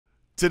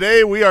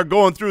Today we are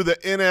going through the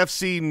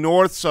NFC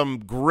North, some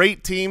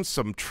great teams,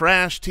 some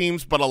trash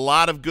teams, but a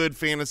lot of good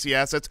fantasy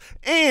assets.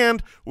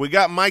 And we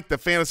got Mike, the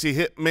fantasy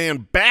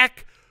hitman,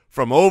 back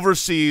from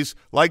overseas.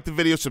 Like the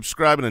video,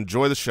 subscribe, and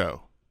enjoy the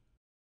show.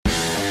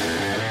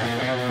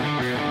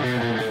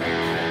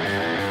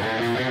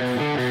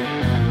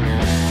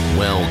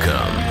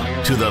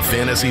 Welcome to the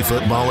Fantasy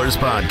Footballers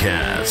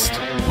Podcast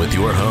with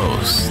your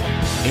hosts,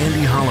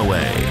 Andy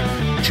Holloway,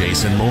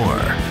 Jason Moore,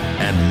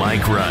 and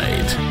Mike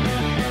Wright.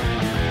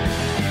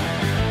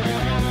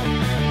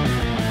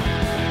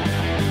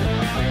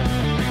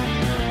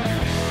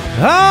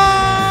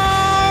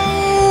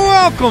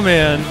 Welcome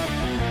in.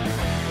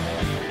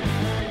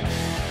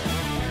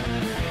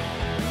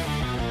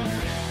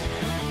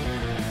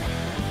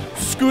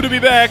 It's good to be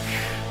back.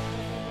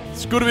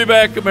 It's good to be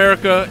back,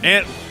 America,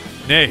 and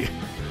nay,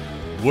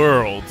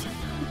 world.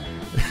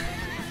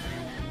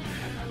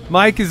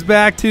 Mike is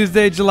back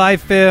Tuesday, July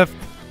 5th.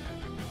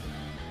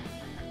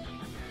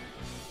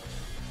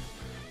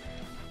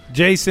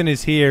 Jason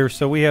is here,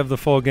 so we have the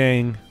full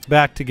gang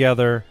back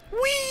together.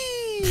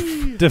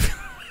 Whee!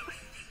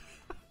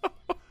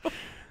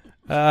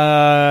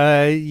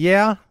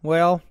 Yeah,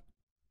 well,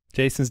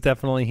 Jason's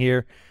definitely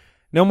here.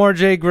 No more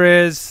Jay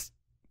Grizz.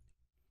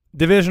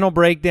 Divisional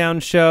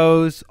breakdown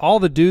shows. All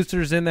the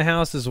Deucers in the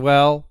house as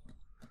well.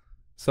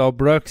 So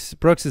Brooks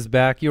is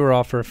back. You were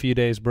off for a few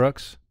days,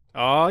 Brooks.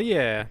 Oh,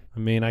 yeah. I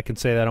mean, I can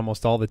say that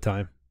almost all the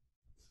time.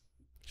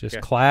 Just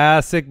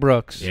classic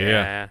Brooks.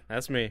 Yeah,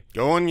 that's me.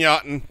 Going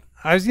yachting.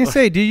 I was gonna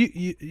say, do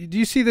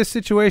you see this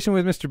situation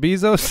with Mr.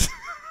 Bezos?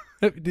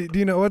 do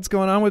you know what's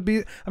going on with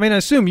Bezos? I mean, I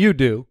assume you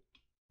do.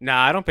 Nah,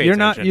 I don't pay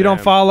attention. You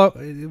don't follow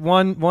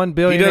one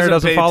billionaire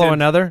doesn't follow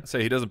another.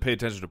 Say he doesn't pay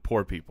attention to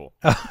poor people.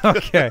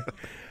 Okay.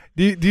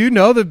 Do you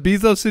know the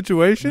Bezos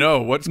situation?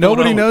 No, what's going on?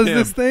 Nobody knows with him?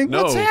 this thing?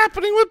 No. What's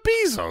happening with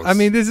Bezos? I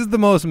mean, this is the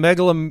most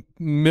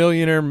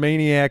megalomillionaire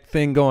maniac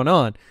thing going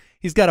on.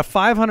 He's got a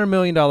 $500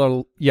 million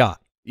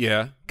yacht.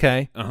 Yeah.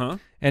 Okay. Uh-huh.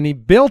 And he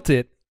built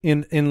it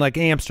in like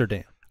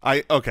Amsterdam.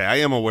 I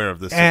am aware of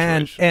this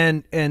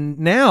situation. And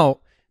now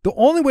the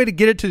only way to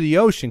get it to the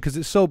ocean, because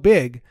it's so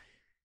big,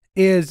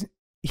 is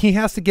he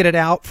has to get it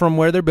out from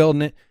where they're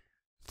building it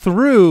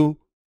through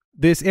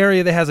this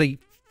area that has a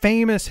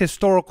famous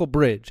historical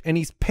bridge, and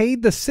he's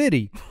paid the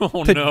city to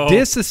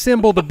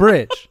disassemble the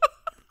bridge.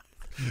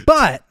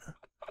 But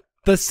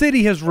the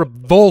city has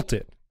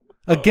revolted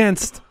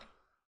against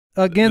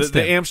the him.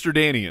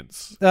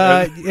 Amsterdamians.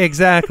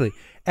 Exactly.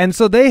 And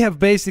so they have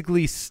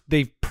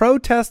they've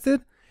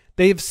protested.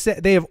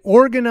 They have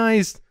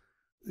organized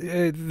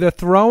the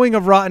throwing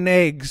of rotten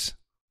eggs.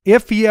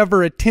 If he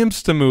ever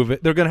attempts to move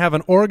it, they're going to have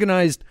an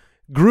organized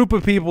group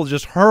of people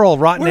just hurl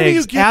rotten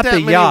eggs at the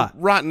yacht.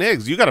 Rotten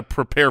eggs? You got to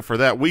prepare for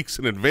that weeks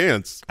in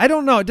advance. I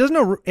don't know. Doesn't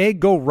an egg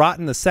go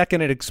rotten the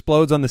second it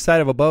explodes on the side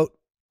of a boat?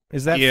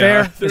 Is that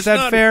fair? Is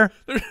that fair?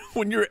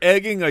 When you're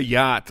egging a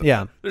yacht,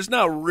 yeah, there's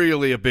not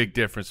really a big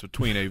difference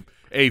between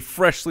a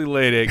freshly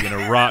laid egg and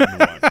a rotten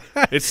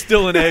one. It's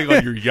still an egg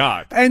on your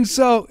yacht. And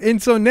so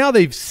now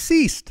they've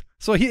ceased.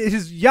 So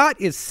his yacht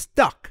is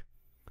stuck.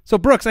 So,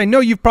 Brooks, I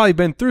know you've probably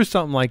been through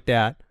something like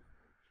that,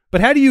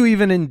 but how do you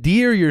even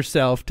endear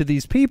yourself to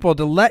these people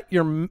to let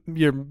your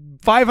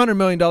 $500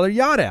 million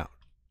yacht out?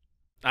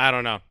 I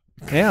don't know.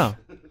 Yeah.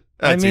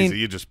 That's easy.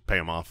 You just pay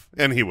him off,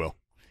 and he will.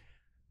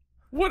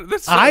 What?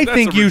 That's a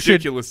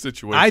ridiculous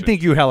situation. I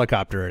think you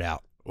helicopter it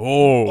out.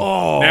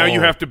 Oh. Now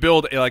you have to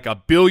build like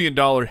 $1 billion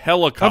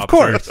helicopter of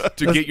course.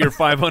 to get your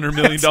 $500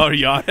 million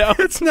yacht out.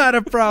 It's not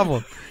a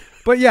problem.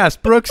 But yes,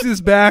 Brooks is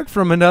back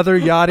from another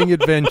yachting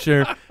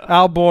adventure.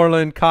 Al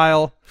Borland,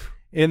 Kyle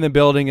in the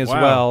building as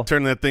well.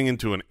 Turn that thing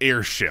into an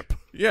airship.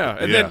 Yeah.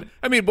 And then,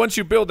 I mean, once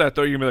you build that,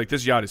 though, you're going to be like,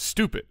 this yacht is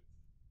stupid.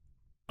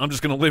 I'm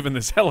just going to live in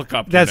this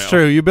helicopter That's now.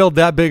 true. You build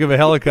that big of a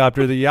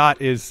helicopter, the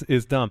yacht is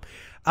dumb.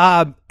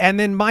 And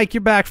then, Mike, you're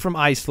back from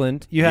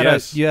Iceland. You had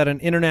an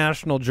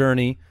international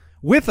journey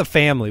with a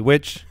family,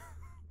 which,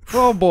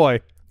 oh, boy.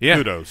 Yeah.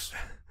 Kudos.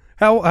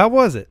 How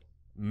was it?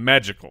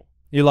 Magical.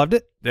 You loved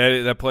it?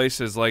 That place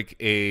is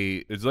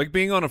it's like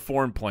being on a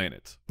foreign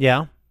planet.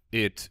 Yeah.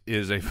 It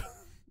is we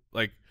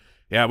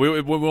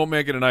won't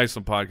make it an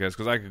Iceland podcast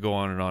because I could go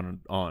on and on and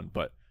on,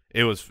 but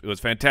it was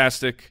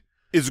fantastic.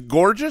 Is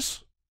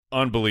gorgeous?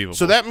 Unbelievable.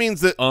 So that means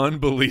that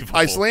unbelievable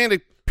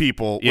Icelandic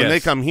people, when they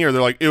come here,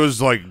 they're like, it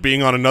was like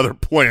being on another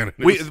planet.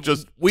 We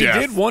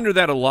did wonder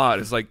that a lot.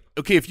 It's like,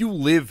 okay, if you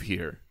live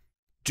here,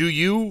 do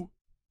you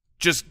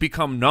just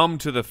become numb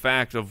to the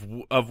fact of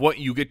what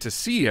you get to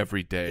see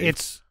every day?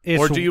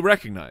 Or do you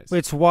recognize?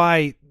 It's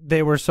why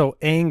they were so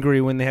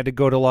angry when they had to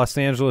go to Los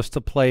Angeles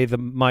to play the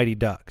Mighty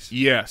Ducks.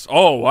 Yes.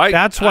 Oh, I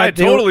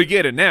totally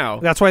get it now.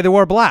 That's why they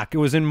wore black. It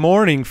was in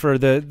mourning for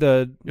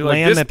the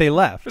land that they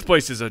left. This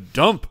place is a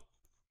dump.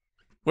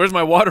 Where's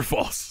my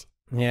waterfalls?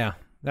 Yeah.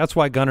 That's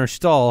why Gunnar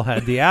Stahl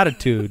had the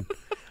attitude.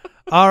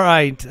 All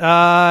right.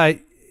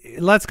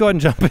 Let's go ahead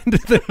and jump into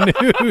the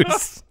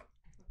news.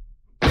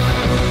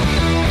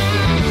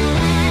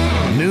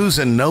 News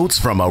and notes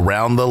from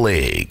around the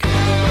league.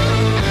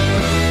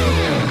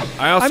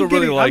 I also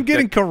really like I'm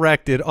getting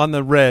corrected on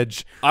the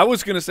reg. I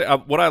was going to say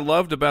what I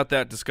loved about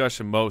that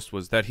discussion most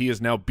was that he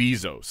is now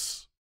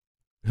Bezos.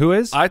 Who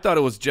is? I thought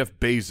it was Jeff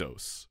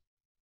Bezos.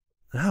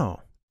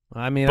 No.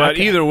 I mean, but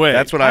either way.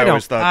 That's what I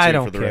always thought, too, I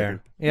don't for the care.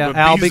 record. Yeah,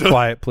 Al, be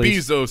quiet,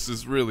 please. Bezos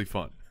is really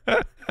fun.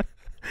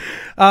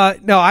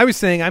 No, I was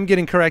saying I'm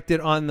getting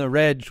corrected on the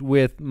reg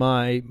with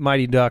my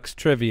Mighty Ducks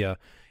trivia.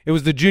 It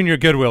was the Junior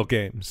Goodwill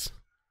games.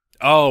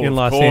 Oh, in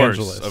Los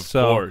Angeles. Of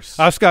so course.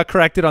 I just got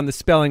corrected on the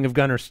spelling of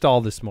Gunnar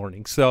Stahl this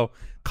morning. So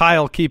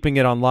Kyle keeping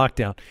it on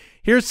lockdown.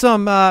 Here's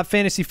some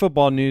fantasy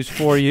football news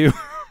for you.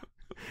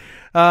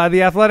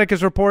 The Athletic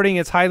is reporting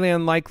it's highly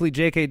unlikely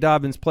J.K.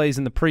 Dobbins plays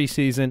in the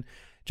preseason.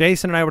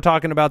 Jason and I were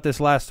talking about this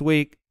last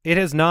week. It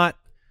has not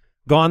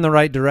gone the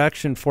right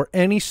direction for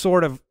any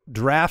sort of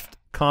draft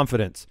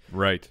confidence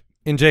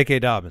in J.K.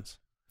 Dobbins.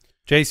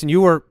 Jason,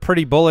 you were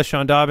pretty bullish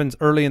on Dobbins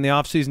early in the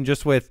offseason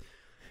just with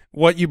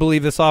what you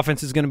believe this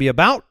offense is going to be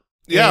about.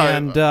 Yeah.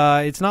 And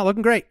it's not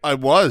looking great. I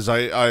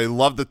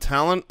love the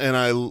talent,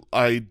 and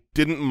I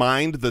didn't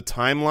mind the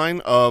timeline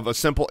of a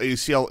simple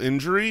ACL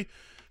injury.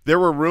 There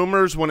were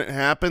rumors when it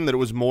happened that it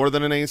was more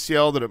than an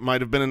ACL, that it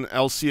might have been an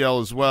LCL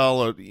as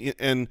well.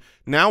 And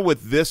now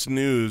with this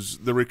news,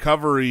 the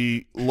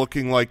recovery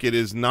looking like it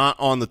is not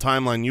on the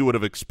timeline you would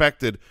have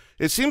expected,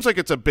 it seems like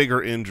it's a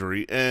bigger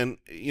injury. And,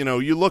 you know,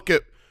 you look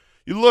at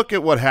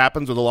what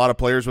happens with a lot of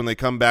players when they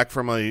come back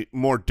from a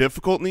more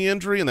difficult knee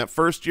injury, and that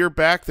first year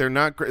back, they're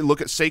not great.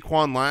 Look at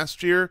Saquon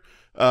last year,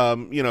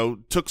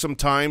 took some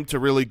time to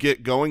really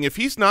get going. If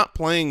he's not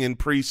playing in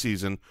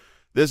preseason,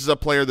 this is a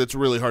player that's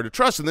really hard to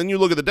trust. And then you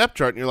look at the depth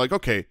chart and you're like,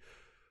 okay,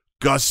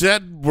 Gus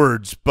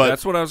Edwards. But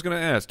that's what I was going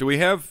to ask. Do we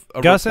have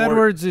a Gus report?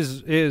 Edwards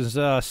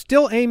is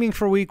still aiming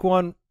for week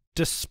 1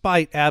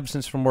 despite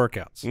absence from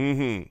workouts.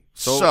 Mm-hmm.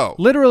 So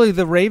literally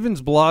the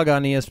Ravens blog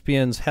on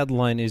ESPN's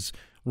headline is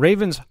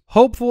Ravens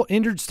hopeful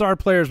injured star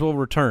players will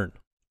return.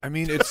 I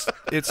mean,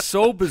 it's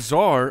so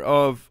bizarre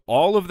of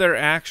all of their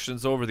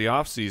actions over the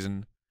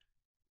offseason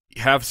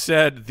have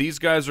said these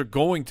guys are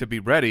going to be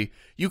ready.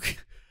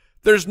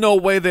 There's no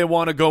way they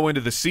want to go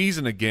into the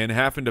season again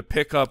having to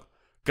pick up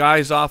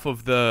guys off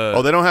of the –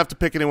 Oh, they don't have to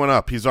pick anyone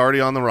up. He's already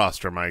on the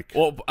roster, Mike.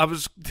 Well, I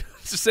was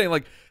just saying,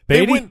 like,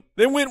 Beatty?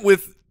 they went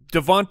with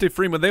Devontae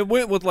Freeman. They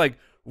went with, like,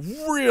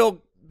 real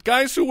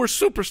guys who were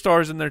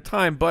superstars in their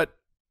time, but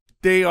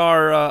they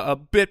are a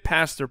bit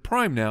past their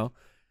prime now.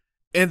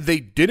 And they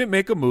didn't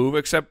make a move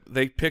except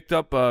they picked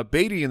up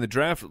Beatty in the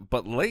draft,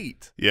 but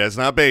late. Yeah, it's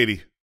not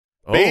Beatty.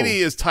 Oh. Beatty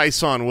is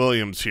Tyson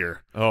Williams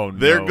here. Oh, no.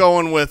 They're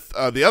going with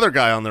the other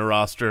guy on their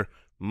roster,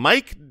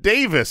 Mike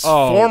Davis,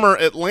 former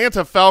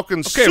Atlanta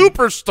Falcons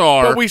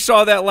superstar. But we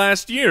saw that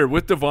last year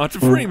with Devonta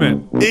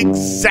Freeman.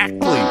 Exactly.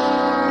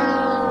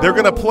 They're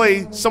going to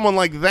play someone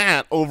like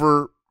that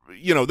over,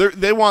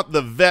 they want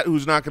the vet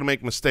who's not going to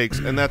make mistakes,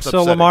 and that's so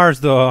upsetting. Lamar's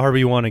the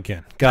RB1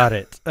 again. Got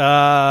it.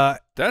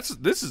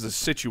 This is a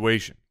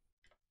situation.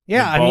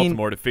 Yeah, in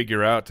Baltimore to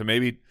figure out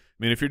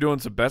if you're doing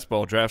some best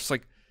ball drafts,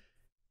 like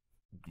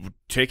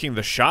taking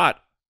the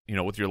shot,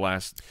 with your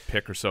last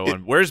pick or so.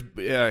 And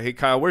hey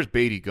Kyle, where's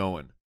Beatty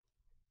going?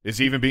 Is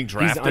he even being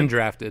drafted? He's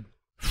undrafted.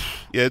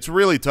 Yeah, it's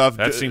really tough.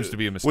 That seems to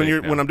be a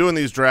mistake. When I'm doing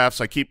these drafts,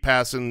 I keep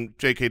passing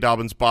J.K.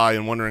 Dobbins by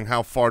and wondering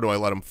how far do I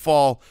let him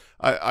fall.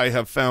 I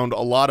have found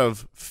a lot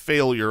of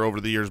failure over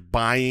the years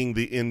buying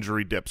the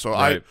injury dip. So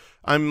right.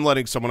 I'm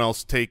letting someone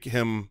else take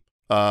him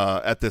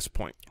at this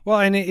point. Well,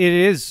 and it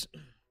is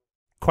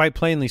quite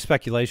plainly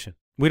speculation.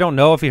 We don't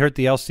know if he hurt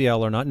the LCL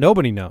or not.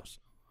 Nobody knows.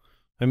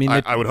 I mean,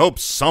 I would hope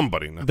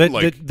somebody knows.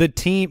 The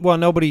team. Well,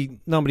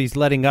 nobody's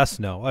letting us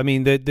know. I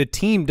mean, the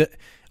team.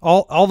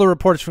 All the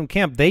reports from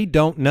camp, they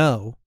don't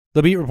know.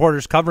 The beat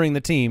reporters covering the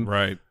team.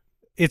 Right.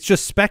 It's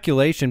just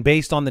speculation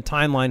based on the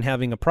timeline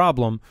having a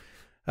problem.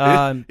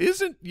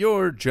 Isn't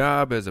your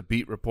job as a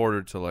beat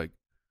reporter to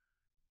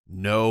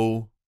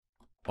know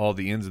all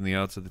the ins and the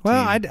outs of the team?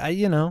 Well,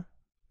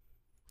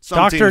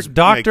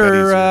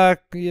 Doctor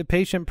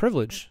patient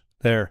privilege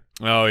there.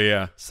 Oh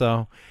yeah.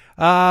 So,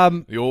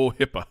 the old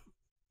HIPAA.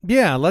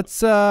 Yeah,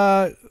 let's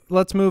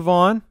move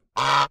on.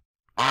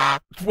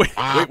 Wait,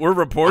 we're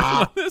reporting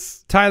on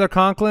this? Tyler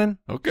Conklin,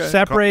 okay,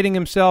 separating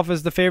himself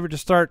as the favorite to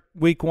start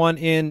week 1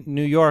 in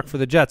New York for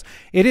the Jets.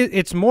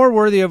 It's more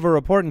worthy of a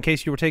report in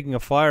case you were taking a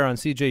flyer on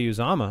C.J.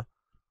 Uzomah.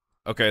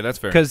 Okay, that's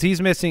fair. Because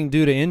he's missing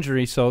due to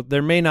injury, so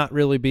there may not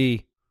really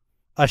be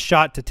a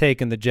shot to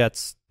take in the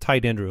Jets'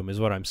 tight end room is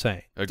what I'm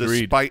saying.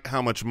 Agreed. Despite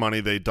how much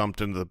money they dumped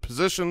into the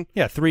position.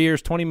 Yeah, 3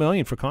 years, $20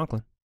 million for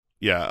Conklin.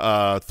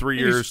 Yeah, 3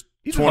 years,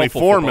 he's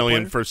 $24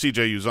 million for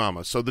C.J.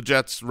 Uzomah. So the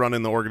Jets run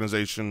in the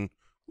organization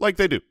like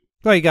they do.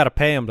 Well, you got to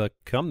pay him to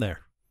come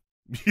there.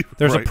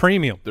 There's right. a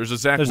premium. There's a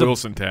Zach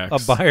Wilson tax. A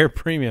buyer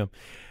premium.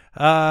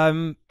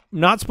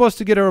 Not supposed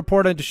to get a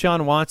report on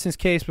Deshaun Watson's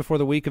case before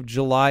the week of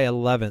July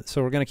 11th,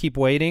 so we're going to keep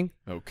waiting.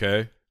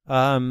 Okay.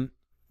 It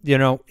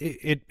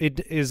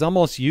is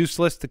almost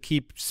useless to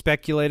keep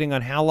speculating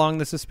on how long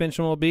the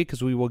suspension will be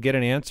because we will get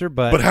an answer.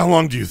 But how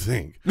long do you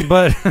think?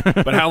 But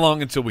how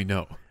long until we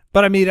know?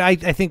 But I mean, I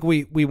think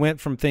we went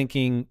from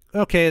thinking,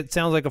 okay, it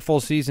sounds like a full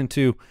season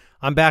to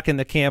I'm back in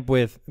the camp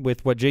with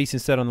what Jason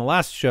said on the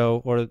last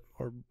show or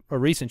a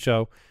recent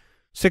show.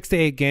 6 to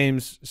 8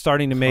 games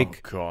starting to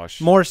make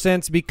more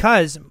sense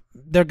because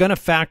they're going to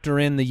factor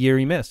in the year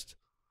he missed.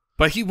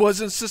 But he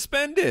wasn't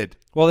suspended.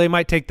 Well, they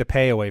might take the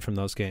pay away from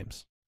those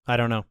games. I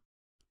don't know.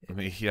 I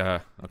mean,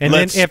 yeah. Okay. And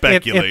Let's then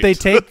speculate.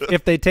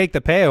 if they take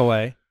the pay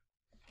away,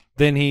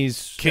 then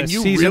he's a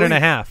season and a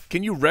half.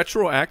 Can you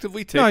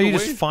retroactively take away? No, you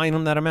away? just fine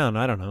him that amount.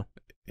 I don't know.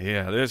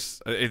 Yeah,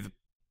 this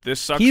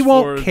sucks. He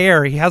won't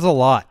care. He has a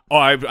lot. Oh,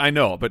 I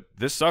know, but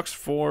this sucks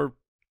for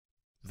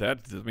that.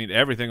 I mean,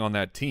 everything on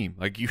that team.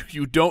 Like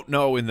you don't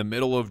know in the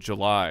middle of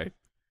July.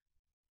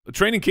 The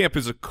training camp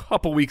is a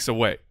couple weeks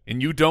away,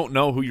 and you don't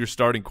know who your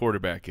starting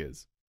quarterback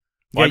is.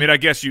 Well, Yeah, I mean, I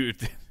guess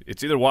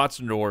it's either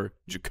Watson or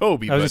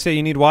Jacoby. I was going to say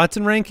you need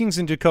Watson rankings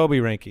and Jacoby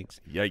rankings.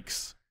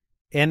 Yikes.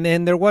 And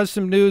then there was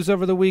some news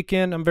over the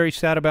weekend. I'm very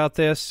sad about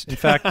this. In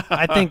fact,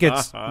 I think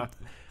it's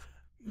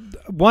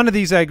one of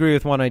these I agree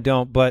with, one I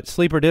don't. But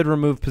Sleeper did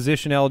remove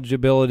position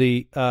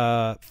eligibility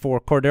for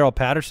Cordero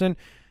Patterson.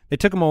 They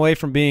took him away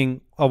from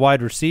being a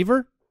wide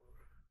receiver.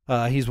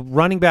 He's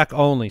running back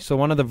only. So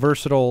one of the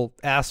versatile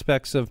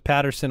aspects of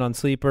Patterson on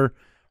Sleeper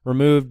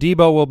removed.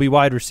 Debo will be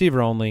wide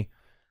receiver only.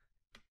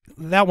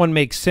 That one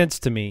makes sense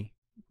to me.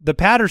 The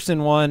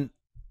Patterson one,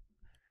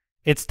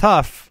 it's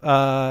tough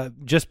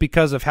just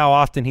because of how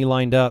often he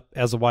lined up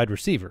as a wide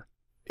receiver.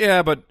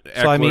 Yeah, but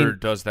Eckler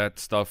does that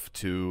stuff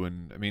too.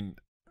 And, I mean,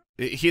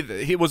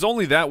 he was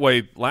only that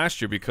way last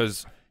year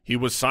because he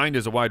was signed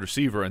as a wide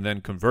receiver and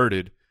then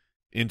converted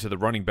into the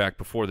running back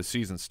before the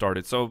season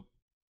started. So,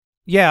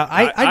 yeah,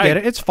 I get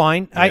it. It's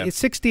fine. Yeah.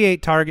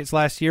 68 targets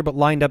last year, but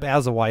lined up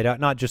as a wideout,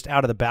 not just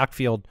out of the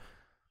backfield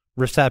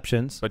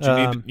receptions. But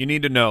you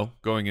need to know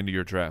going into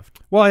your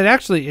draft. Well,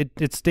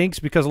 it stinks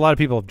because a lot of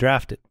people have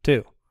drafted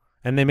too,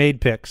 and they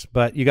made picks.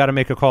 But you got to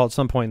make a call at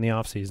some point in the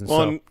offseason.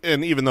 Well,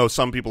 and even though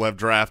some people have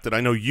drafted,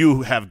 I know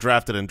you have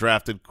drafted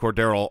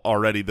Cordero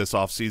already this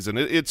offseason.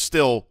 It's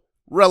still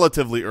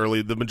relatively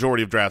early. The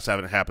majority of drafts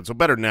haven't happened, so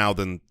better now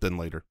than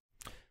later.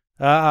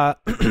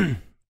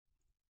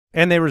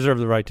 And they reserve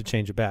the right to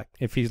change it back.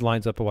 If he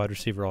lines up a wide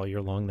receiver all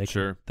year long, they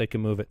can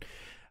move it.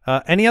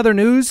 Any other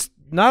news?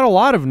 Not a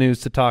lot of news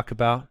to talk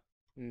about.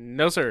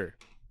 No, sir.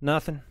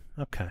 Nothing?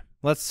 Okay.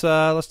 Let's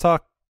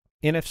talk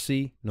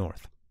NFC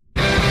North.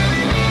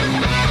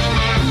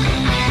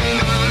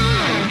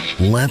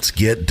 Let's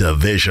get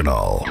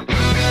divisional.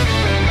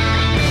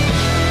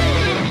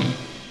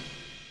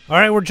 All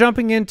right, we're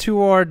jumping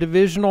into our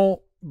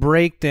divisional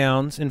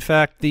breakdowns. In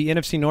fact, the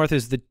NFC North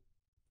is the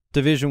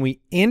division we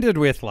ended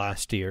with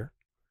last year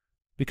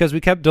because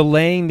we kept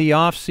delaying the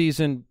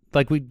offseason.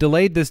 Like, we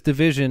delayed this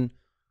division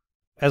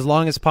as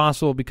long as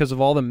possible because of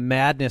all the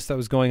madness that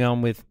was going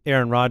on with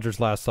Aaron Rodgers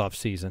last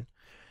offseason.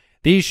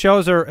 These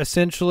shows are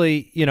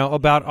essentially,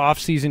 about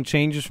offseason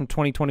changes from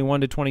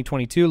 2021 to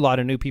 2022. A lot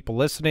of new people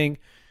listening,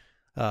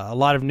 a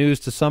lot of news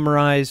to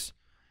summarize.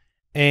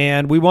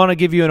 And we want to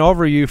give you an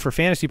overview for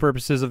fantasy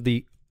purposes of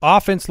the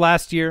offense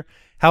last year,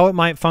 how it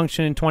might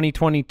function in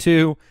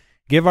 2022,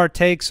 give our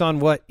takes on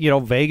what,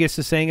 Vegas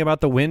is saying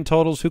about the win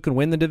totals, who can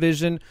win the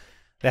division.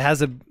 That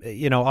has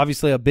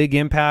obviously a big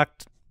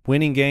impact,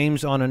 winning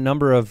games on a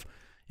number of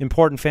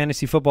important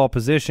fantasy football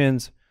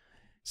positions.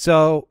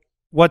 So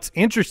what's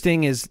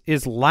interesting is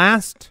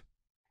last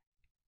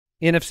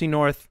NFC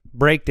North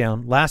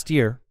breakdown last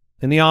year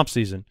in the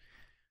offseason,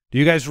 do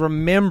you guys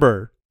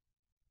remember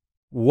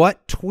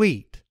what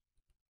tweet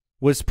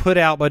was put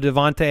out by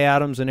Davante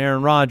Adams and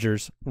Aaron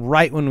Rodgers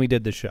right when we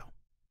did the show?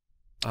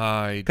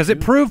 Because it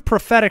proved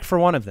prophetic for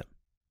one of them.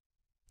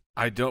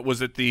 I don't.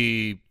 Was it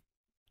the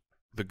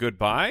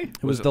goodbye?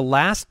 It was the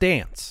last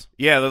dance.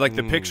 Yeah, like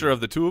the picture of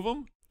the two of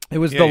them. It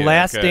was the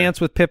last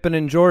dance with Pippen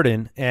and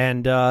Jordan,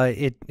 and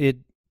it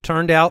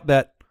turned out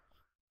that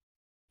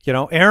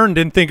Aaron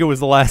didn't think it was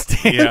the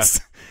last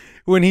dance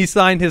when he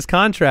signed his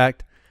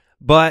contract,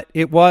 but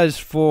it was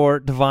for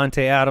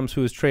Davante Adams,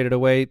 who was traded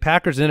away.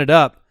 Packers ended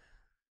up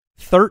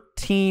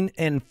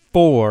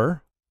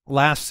 13-4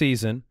 last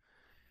season,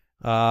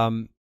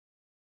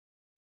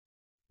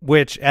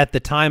 which at the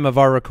time of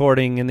our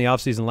recording in the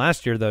offseason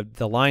last year,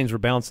 the lines were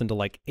bouncing to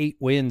like 8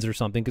 wins or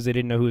something because they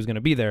didn't know who was going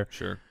to be there.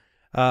 Sure.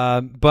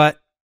 But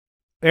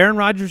Aaron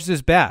Rodgers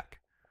is back,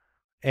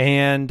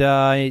 and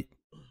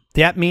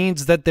that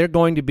means that they're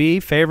going to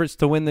be favorites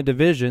to win the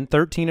division,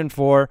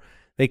 13-4.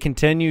 They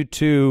continue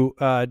to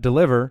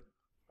deliver.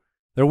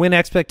 Their win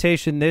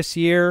expectation this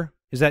year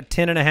is at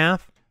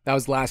 10.5. That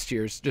was last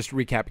year's. Just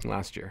recapping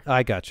last year.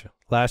 I got you.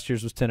 Last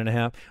year's was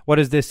 10.5. What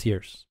is this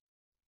year's?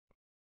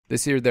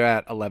 This year they're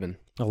at 11.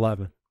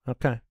 11.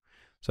 Okay.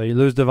 So you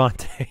lose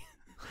Davante.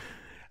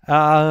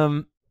 I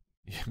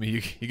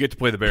mean, you get to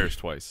play the Bears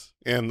twice.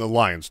 And the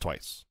Lions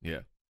twice.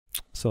 Yeah.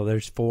 So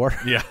there's 4.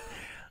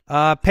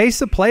 Yeah.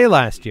 Pace of play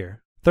last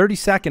year,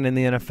 32nd in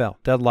the NFL,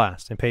 dead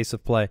last in pace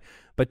of play,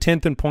 but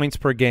 10th in points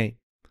per game.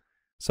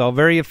 So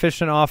very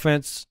efficient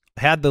offense,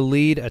 had the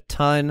lead a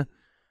ton.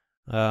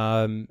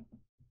 Only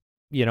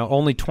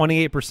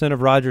 28%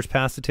 of Rodgers'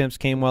 pass attempts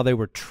came while they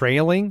were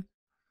trailing.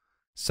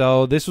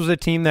 So this was a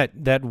team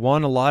that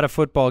won a lot of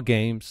football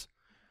games.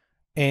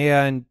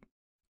 And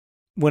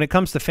when it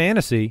comes to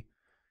fantasy,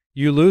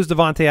 you lose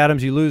Davante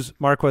Adams, you lose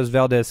Marquez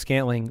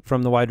Valdez-Scantling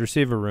from the wide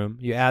receiver room.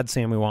 You add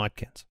Sammy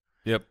Watkins.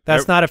 Yep.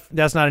 That's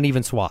not an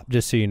even swap,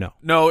 just so you know.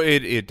 No,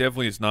 it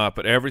definitely is not.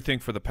 But everything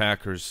for the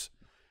Packers,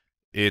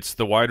 it's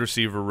the wide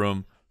receiver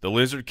room, the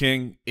Lizard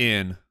King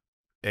in.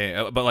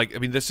 But like, I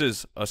mean, this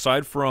is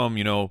aside from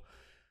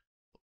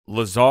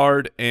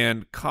Lazard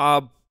and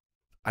Cobb.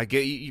 I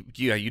get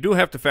you do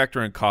have to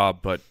factor in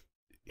Cobb, but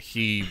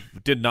he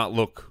did not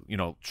look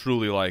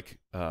truly like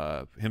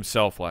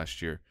himself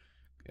last year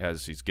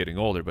as he's getting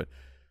older. But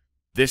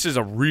this is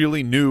a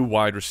really new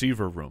wide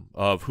receiver room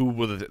of who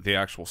will the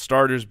actual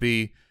starters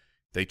be.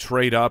 They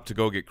trade up to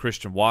go get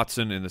Christian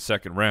Watson in the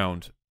second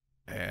round.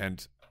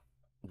 And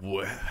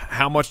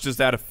how much does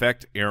that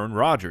affect Aaron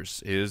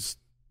Rodgers?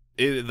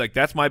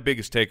 That's my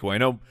biggest takeaway. I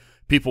know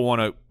people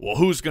want to,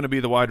 who's going to be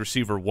the wide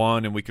receiver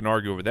one, and we can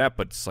argue over that,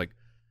 but it's like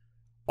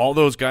all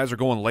those guys are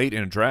going late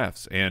in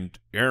drafts, and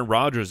Aaron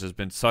Rodgers has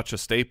been such a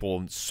staple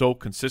and so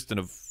consistent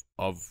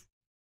of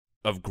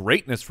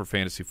greatness for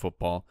fantasy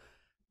football.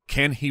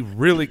 Can he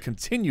really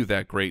continue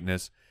that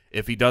greatness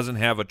if he doesn't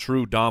have a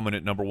true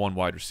dominant number one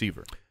wide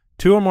receiver?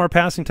 2 or more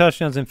passing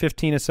touchdowns in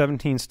 15 of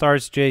 17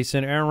 starts,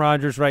 Jason. Aaron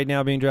Rodgers right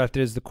now being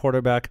drafted as the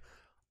quarterback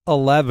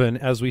 11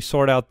 as we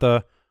sort out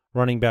the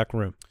running back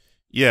room.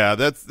 Yeah,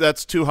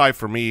 that's too high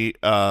for me.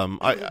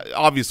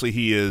 Obviously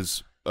he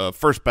is a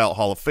first ballot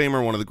Hall of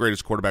Famer, one of the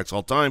greatest quarterbacks of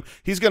all time.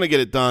 He's going to get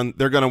it done.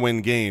 They're going to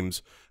win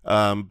games.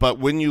 But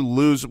when you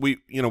lose, we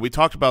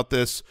talked about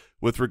this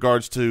with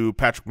regards to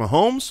Patrick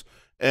Mahomes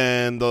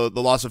and the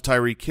loss of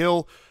Tyreek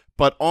Hill.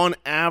 But on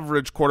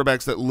average,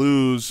 quarterbacks that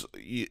lose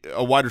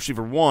a wide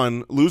receiver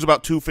one lose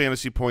about 2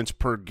 fantasy points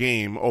per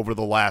game over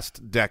the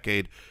last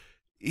decade.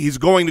 He's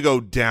going to go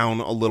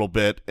down a little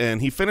bit,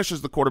 and he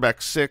finishes the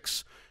quarterback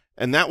 6,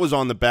 and that was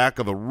on the back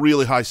of a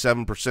really high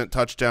 7%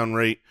 touchdown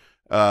rate.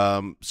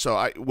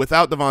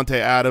 Without Davante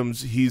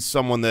Adams, he's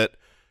someone that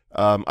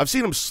I've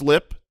seen him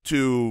slip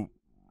to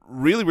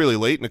really, really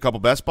late in a couple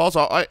best balls.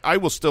 I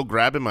will still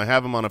grab him. I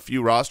have him on a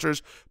few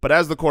rosters, but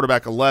as the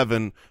quarterback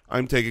 11,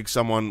 I'm taking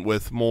someone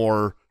with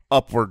more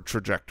upward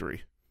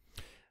trajectory.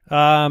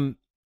 I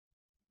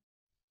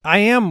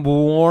am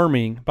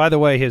warming. By the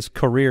way, his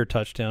career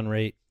touchdown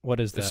rate, what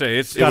is that?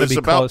 It's got to be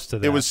close to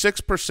that. It was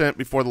 6%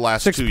 before the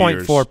last 2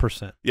 years.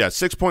 6.4%. Yeah,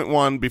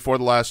 6.1 before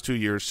the last 2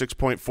 years,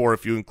 6.4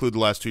 if you include the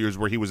last 2 years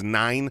where he was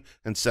 9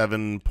 and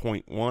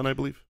 7.1, I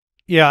believe.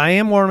 Yeah, I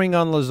am warming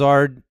on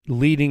Lazard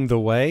leading the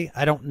way.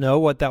 I don't know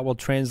what that will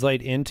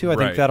translate into. I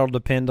think that'll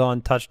depend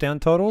on touchdown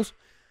totals,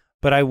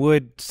 but I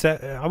would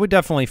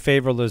definitely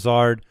favor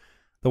Lazard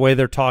the way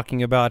they're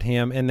talking about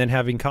him, and then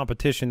having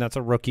competition. That's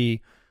a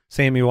rookie,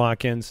 Sammy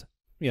Watkins,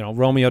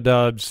 Romeo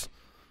Doubs,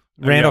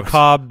 Randall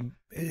Cobb,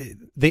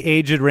 the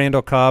aged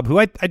Randall Cobb, who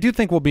I do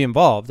think will be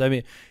involved. I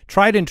mean,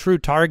 tried and true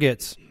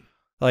targets,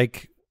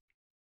 like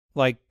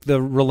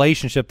the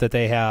relationship that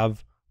they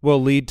have will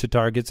lead to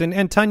targets. And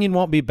Tunyon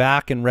won't be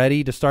back and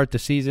ready to start the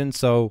season,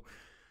 so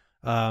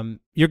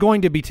you're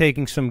going to be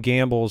taking some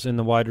gambles in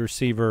the wide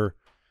receiver.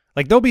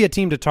 Like, there'll be a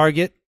team to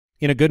target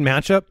in a good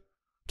matchup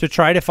to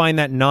try to find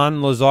that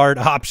non-Lazard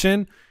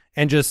option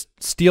and just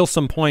steal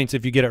some points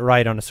if you get it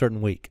right on a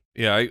certain week.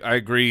 Yeah, I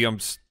agree.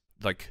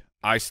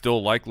 I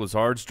still like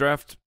Lazard's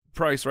draft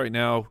price right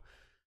now,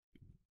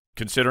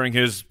 considering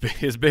his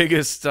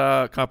biggest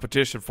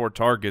competition for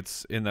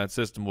targets in that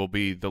system will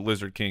be the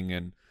Lizard King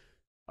and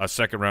a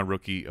second-round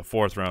rookie, a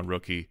fourth-round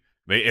rookie.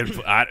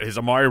 Is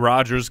Amari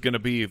Rodgers going to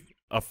be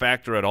a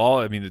factor at all?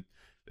 I mean,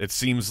 it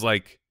seems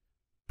like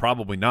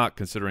probably not,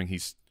 considering he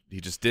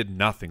just did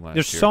nothing last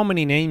year. There's so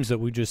many names that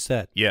we just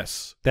said.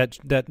 Yes. That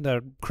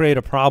create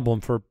a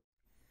problem for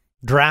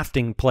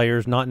drafting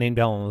players not named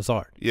Allen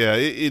Lazard. Yeah,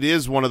 it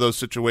is one of those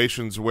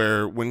situations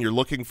where when you're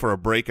looking for a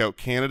breakout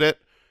candidate,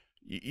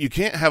 you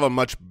can't have a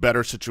much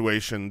better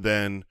situation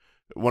than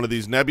one of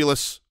these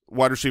nebulous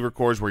wide receiver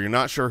cores where you're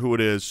not sure who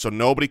it is, so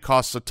nobody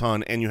costs a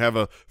ton, and you have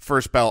a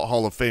first ballot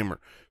Hall of Famer.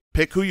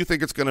 Pick who you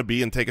think it's going to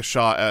be and take a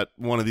shot at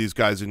one of these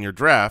guys in your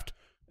draft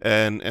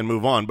and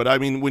move on. But I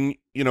mean, when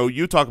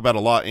you talk about a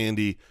lot,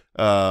 Andy,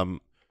 trying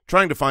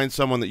to find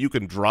someone that you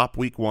can drop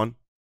week 1.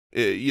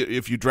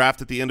 If you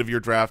draft at the end of your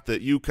draft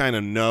that you kind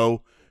of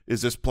know,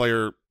 is this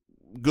player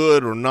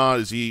good or not?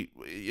 Is he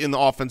in the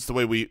offense the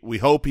way we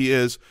hope he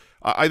is?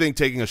 I think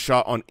taking a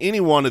shot on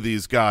any one of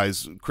these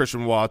guys,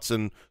 Christian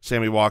Watson,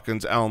 Sammy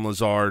Watkins, Allen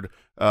Lazard.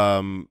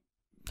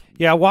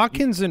 Yeah,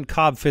 Watkins and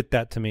Cobb fit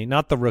that to me,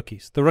 not the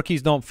rookies. The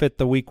rookies don't fit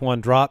the week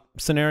 1 drop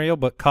scenario,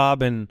 but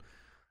Cobb and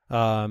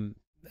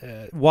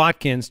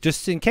Watkins,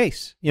 just in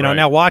case. Right.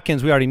 Now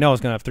Watkins, we already know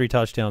is going to have 3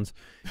 touchdowns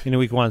in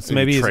week 1, so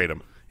maybe trade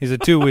him. He's a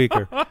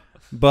 2-weeker.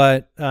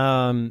 But,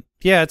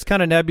 yeah, it's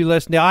kind of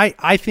nebulous. Now,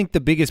 I think the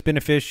biggest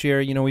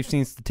beneficiary, we've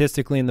seen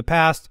statistically in the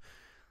past,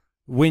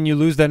 when you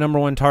lose that number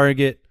 1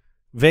 target,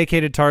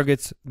 vacated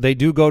targets, they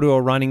do go to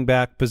a running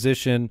back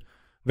position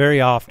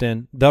very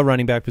often,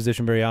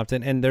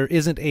 and there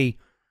isn't a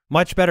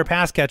much better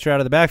pass catcher out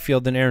of the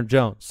backfield than Aaron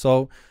Jones.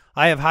 So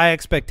I have high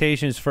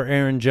expectations for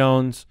Aaron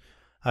Jones.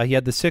 He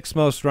had the 6th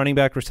most running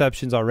back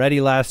receptions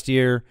already last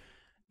year,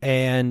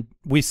 and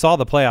we saw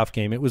the playoff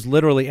game. It was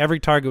literally every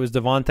target was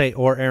Davante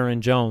or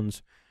Aaron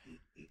Jones.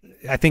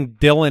 I think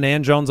Dylan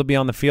and Jones will be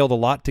on the field a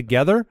lot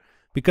together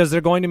because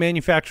they're going to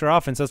manufacture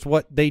offense. That's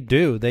what they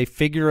do. They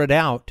figure it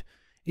out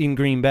in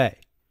Green Bay.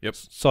 Yep.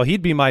 So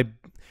he'd be my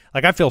 –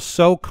 like I feel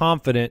so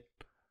confident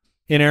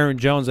in Aaron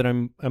Jones that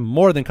I'm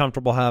more than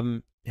comfortable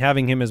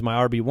having him as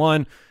my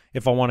RB1.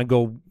 If I want to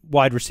go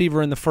wide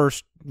receiver in the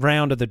first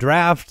round of the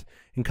draft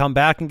and come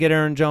back and get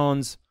Aaron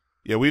Jones.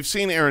 Yeah, we've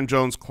seen Aaron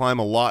Jones climb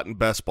a lot in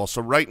best ball.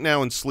 So right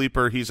now in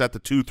Sleeper, he's at the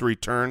 2-3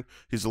 turn.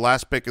 He's the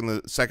last pick in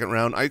the second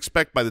round. I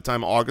expect by the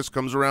time August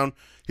comes around,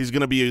 he's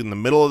going to be in the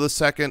middle of the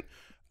second.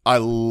 I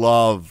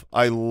love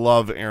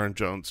Aaron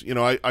Jones. You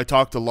know, I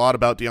talked a lot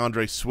about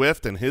DeAndre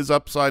Swift and his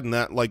upside in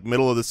that like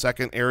middle of the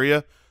second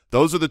area.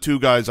 Those are the two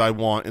guys I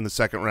want in the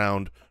second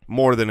round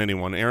more than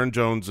anyone, Aaron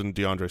Jones and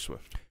DeAndre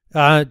Swift.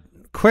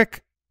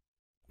 Quick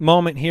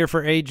moment here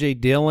for A.J.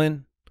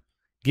 Dillon.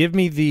 Give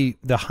me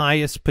the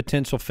highest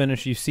potential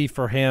finish you see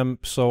for him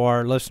so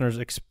our listeners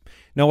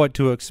know what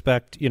to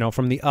expect, you know,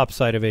 from the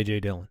upside of A.J.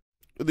 Dillon.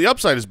 The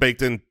upside is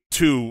baked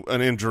into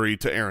an injury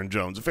to Aaron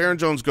Jones. If Aaron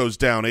Jones goes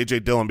down,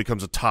 A.J. Dillon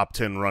becomes a top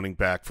 10 running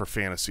back for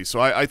fantasy. So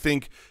I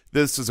think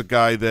this is a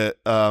guy that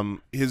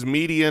his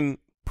median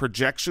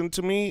projection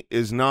to me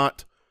is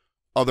not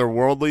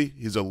otherworldly.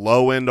 He's a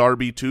low-end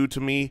RB2 to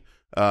me,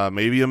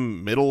 maybe a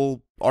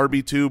middle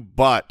RB2,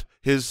 but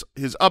his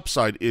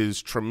upside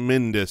is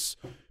tremendous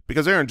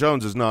because Aaron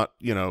Jones is not,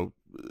 you know,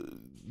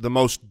 the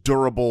most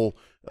durable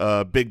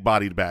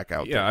big-bodied back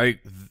out there. Yeah,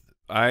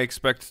 I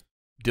expect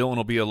Dillon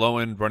will be a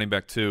low-end running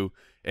back too,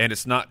 and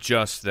it's not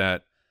just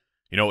that,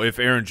 you know, if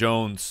Aaron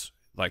Jones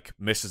like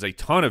misses a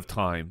ton of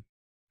time,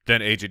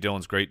 then A.J.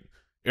 Dillon's great.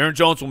 Aaron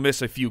Jones will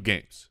miss a few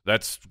games.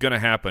 That's going to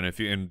happen. If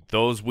you in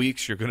those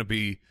weeks, you're going to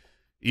be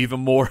even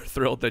more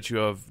thrilled that you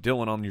have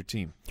Dillon on your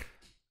team.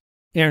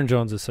 Aaron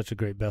Jones is such a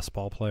great best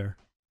ball player.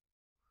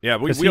 Yeah,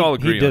 we all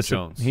agree on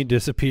Jones. He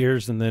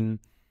disappears, and then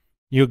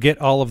you'll get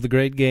all of the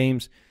great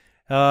games.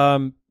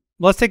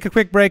 Let's take a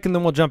quick break, and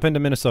then we'll jump into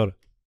Minnesota.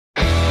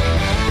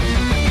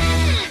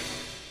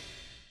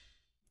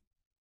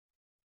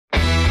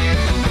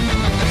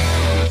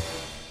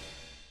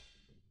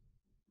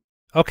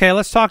 Okay,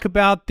 let's talk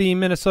about the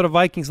Minnesota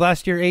Vikings.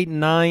 Last year,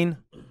 8-9.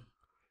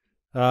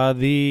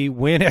 The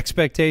win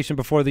expectation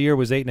before the year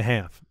was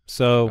 8.5.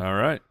 So all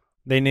right,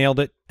 they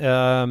nailed it.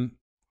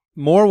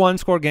 More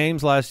one-score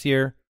games last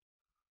year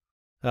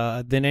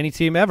than any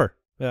team ever.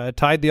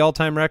 Tied the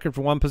all-time record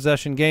for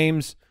one-possession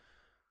games.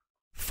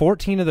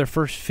 14 of their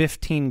first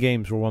 15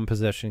 games were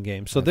one-possession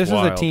games. So this is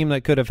a team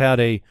that could have had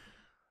a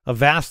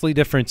vastly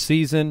different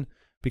season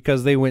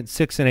because they went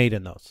 6-8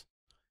 in those.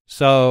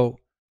 So,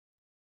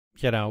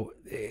 you know,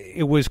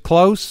 it was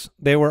close.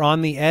 They were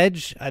on the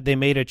edge. They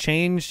made a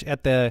change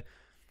at the,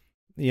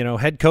 you know,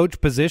 head coach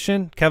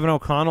position. Kevin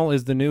O'Connell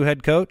is the new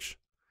head coach.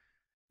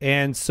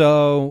 And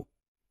so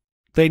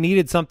they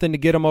needed something to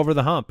get them over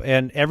the hump.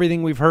 And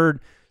everything we've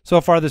heard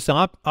so far this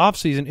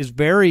offseason is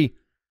very,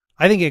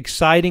 I think,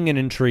 exciting and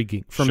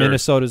intriguing for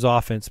Minnesota's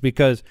offense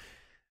because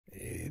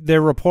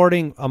they're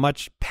reporting a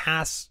much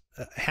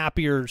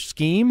pass-happier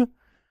scheme.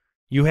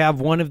 You have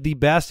one of the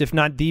best, if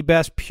not the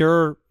best,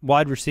 pure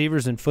wide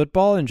receivers in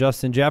football in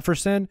Justin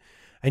Jefferson,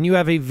 and you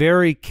have a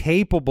very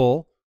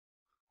capable,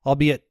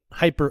 albeit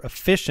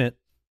hyper-efficient,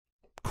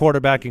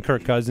 quarterback in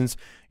Kirk Cousins.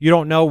 You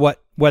don't know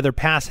whether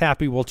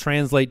pass-happy will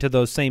translate to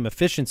those same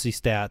efficiency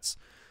stats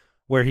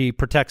where he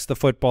protects the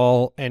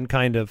football and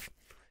kind of,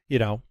 you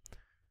know,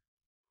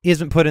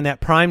 isn't put in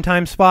that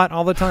primetime spot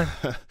all the time.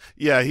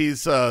 Yeah,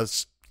 he's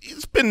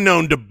been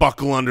known to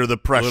buckle under the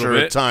pressure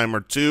a time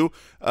or two.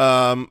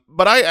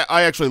 But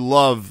I actually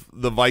love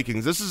the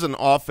Vikings. This is an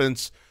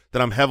offense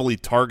that I'm heavily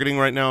targeting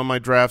right now in my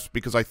drafts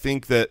because I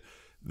think that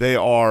they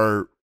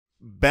are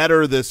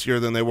better this year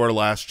than they were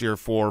last year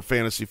for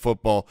fantasy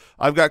football.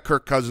 I've got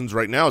Kirk Cousins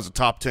right now as a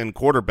top 10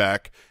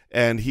 quarterback,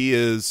 and he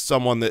is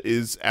someone that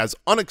is as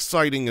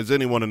unexciting as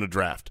anyone in a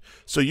draft.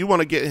 So you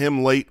want to get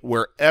him late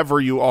wherever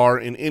you are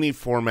in any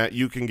format,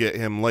 you can get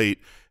him late.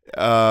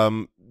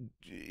 You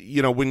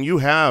know, when you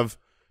have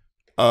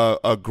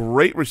a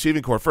great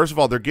receiving core, first of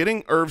all, they're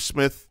getting Irv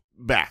Smith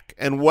back.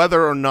 And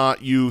whether or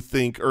not you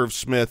think Irv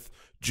Smith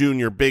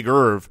Jr., Big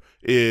Irv,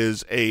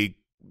 is a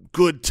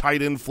good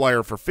tight end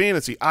flyer for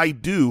fantasy, I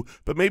do,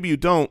 but maybe you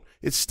don't.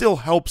 It still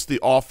helps the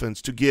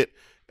offense to get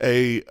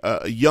a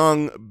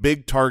young,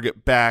 big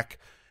target back.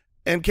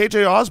 And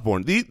KJ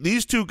Osborne,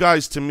 these two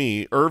guys to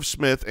me, Irv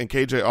Smith and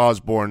KJ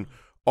Osborne,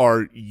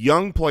 are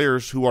young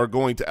players who are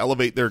going to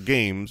elevate their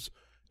games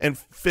and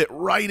fit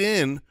right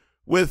in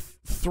with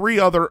three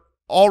other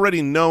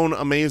already known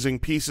amazing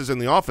pieces in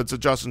the offense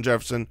of Justin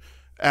Jefferson,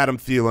 Adam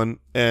Thielen,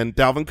 and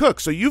Dalvin Cook.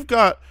 So you've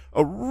got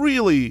a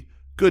really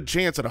good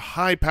chance at a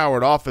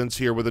high-powered offense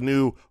here with a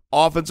new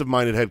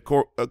offensive-minded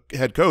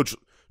head coach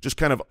just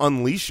kind of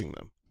unleashing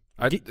them.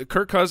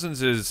 Kirk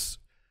Cousins is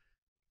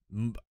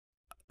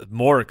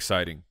more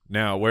exciting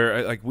now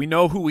where like we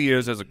know who he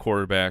is as a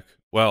quarterback.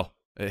 Well,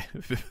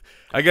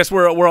 I guess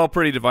we're all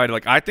pretty divided.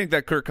 Like, I think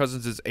that Kirk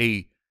Cousins is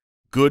a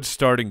good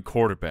starting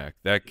quarterback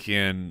that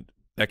can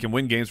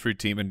win games for your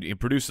team and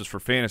produces for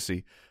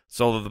fantasy.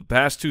 So the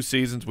past 2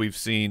 seasons we've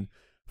seen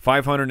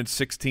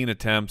 516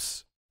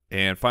 attempts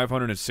and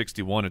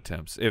 561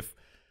 attempts. If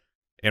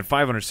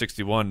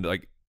 561,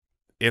 like,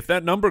 if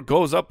that number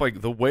goes up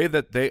like the way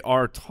that they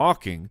are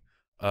talking,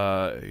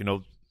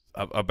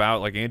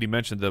 about, like Andy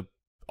mentioned,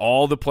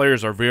 all the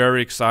players are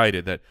very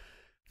excited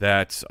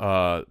that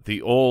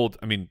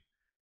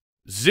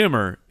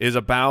Zimmer is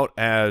about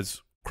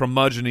as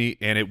curmudgeon-y,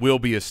 and it will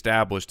be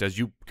established as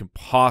you can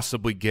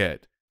possibly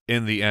get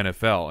in the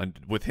NFL. And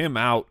with him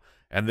out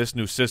and this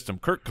new system,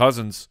 Kirk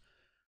Cousins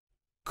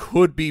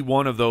could be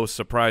one of those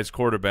surprise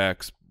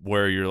quarterbacks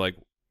where you're like,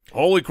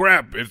 holy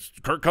crap,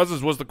 Kirk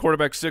Cousins was the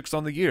quarterback 6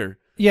 on the year.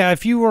 Yeah,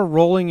 if you were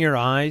rolling your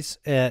eyes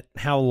at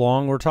how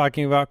long we're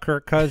talking about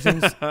Kirk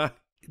Cousins,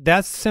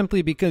 that's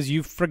simply because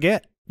you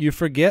forget. You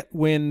forget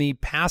when the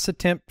pass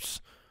attempts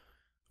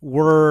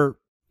were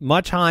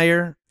much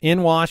higher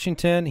in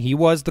Washington. He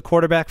was the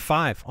quarterback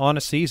 5 on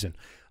a season,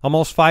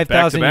 almost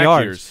 5,000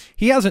 yards. Years.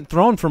 He hasn't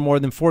thrown for more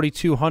than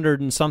 4,200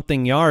 and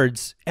something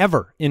yards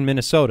ever in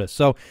Minnesota.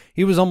 So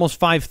he was almost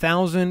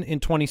 5,000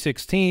 in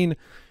 2016.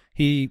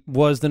 He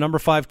was the number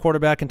 5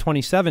 quarterback in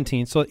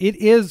 2017. So it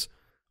is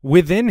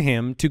within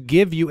him to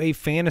give you a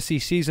fantasy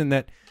season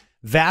that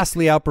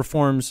vastly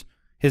outperforms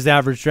his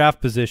average draft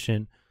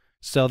position.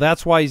 So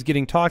that's why he's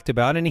getting talked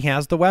about, and he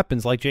has the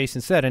weapons, like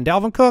Jason said. And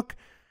Dalvin Cook,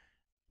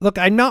 look,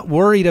 I'm not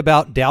worried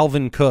about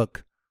Dalvin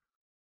Cook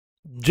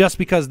just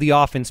because the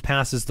offense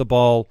passes the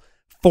ball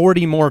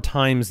 40 more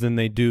times than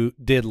they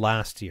did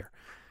last year.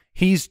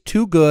 He's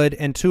too good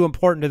and too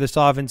important to this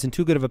offense and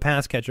too good of a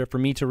pass catcher for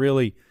me to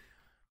really,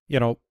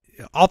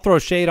 I'll throw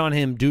shade on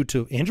him due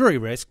to injury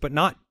risk, but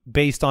not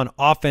based on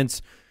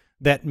offense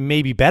that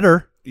may be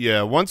better.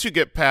 Yeah, once you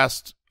get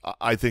past,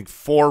 I think,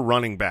 4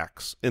 running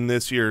backs in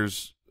this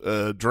year's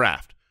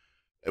draft,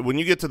 when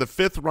you get to the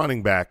 5th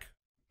running back,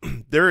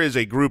 there is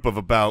a group of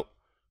about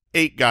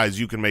 8 guys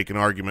you can make an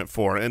argument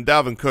for, and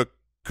Dalvin Cook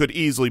could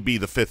easily be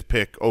the 5th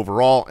pick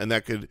overall, and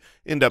that could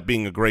end up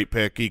being a great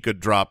pick. He could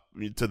drop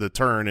to the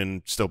turn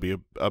and still be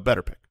a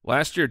better pick.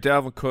 Last year,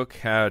 Dalvin Cook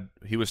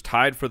he was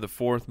tied for the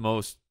 4th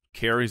most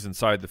carries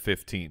inside the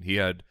 15.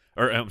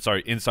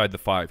 Inside the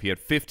 5. He had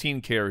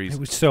 15 carries. It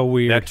was so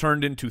weird. That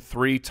turned into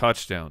 3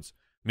 touchdowns.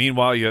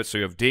 Meanwhile, you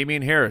have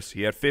Damian Harris.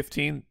 He had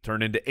 15,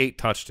 turned into 8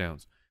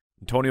 touchdowns.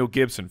 Antonio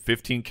Gibson,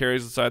 15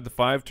 carries inside the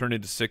 5, turned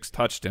into 6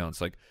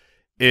 touchdowns.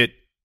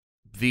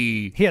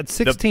 He had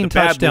 16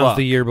 touchdowns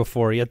the year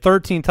before. He had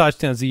 13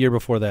 touchdowns the year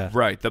before that.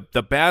 Right.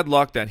 The bad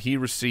luck that he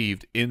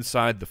received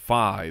inside the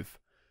 5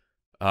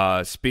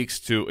 speaks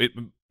to it,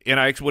 and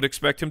I would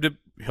expect him to.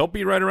 He'll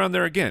be right around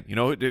there again.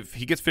 If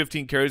he gets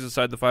 15 carries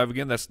inside the 5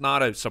 again, that's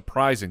not a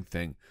surprising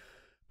thing.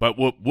 But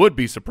what would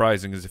be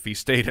surprising is if he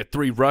stayed at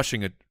 3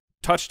 rushing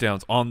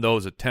touchdowns on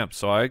those attempts.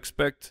 So I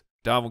expect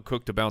Dalvin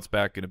Cook to bounce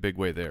back in a big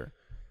way there.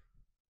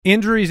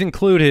 Injuries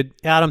included,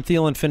 Adam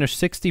Thielen finished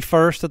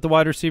 61st at the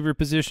wide receiver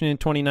position in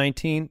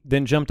 2019,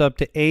 then jumped up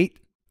to 8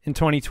 in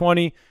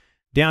 2020,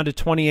 down to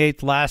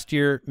 28th last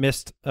year,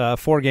 missed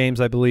 4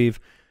 games, I believe,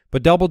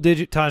 but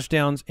double-digit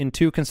touchdowns in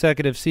 2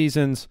 consecutive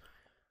seasons.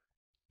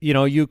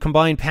 You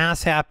combine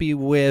pass happy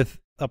with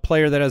a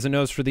player that has a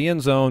nose for the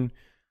end zone.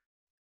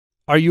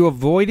 Are you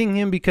avoiding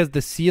him because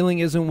the ceiling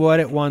isn't what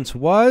it once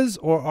was,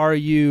 or are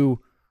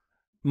you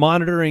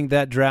monitoring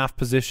that draft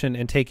position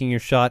and taking your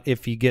shot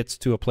if he gets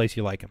to a place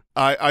you like him?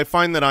 I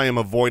find that I am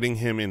avoiding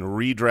him in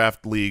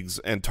redraft leagues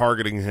and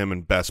targeting him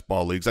in best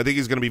ball leagues. I think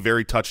he's going to be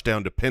very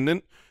touchdown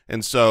dependent,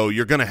 and so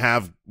you're going to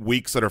have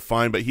weeks that are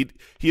fine, but he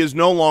is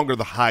no longer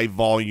the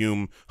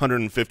high-volume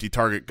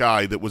 150-target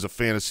guy that was a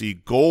fantasy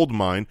gold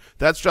mine.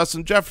 That's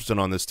Justin Jefferson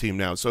on this team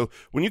now. So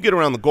when you get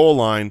around the goal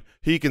line,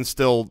 he can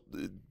still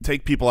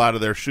take people out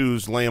of their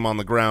shoes, lay them on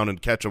the ground,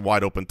 and catch a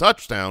wide-open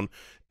touchdown,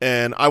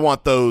 and I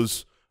want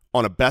those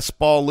on a best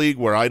ball league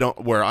where I don't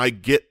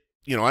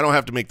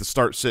have to make the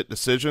start-sit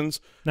decisions.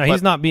 Now,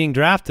 he's not being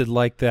drafted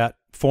like that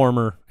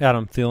former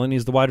Adam Thielen.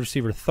 He's the wide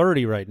receiver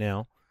 30 right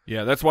now.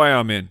 Yeah, that's why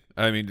I'm in.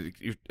 I mean,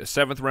 a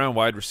 7th-round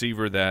wide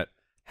receiver that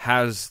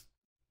has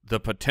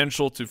the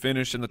potential to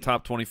finish in the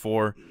top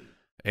 24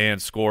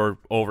 and score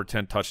over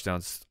 10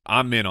 touchdowns.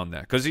 I'm in on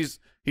that because he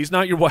is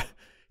not your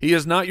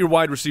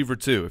wide receiver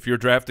 2 if you're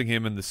drafting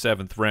him in the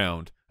 7th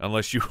round,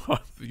 unless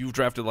you've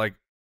drafted like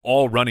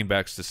all running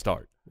backs to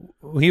start.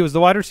 He was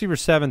the wide receiver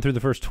 7 through the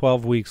first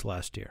 12 weeks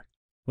last year,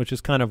 which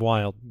is kind of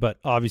wild, but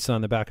obviously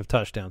on the back of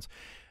touchdowns.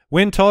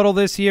 Win total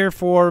this year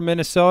for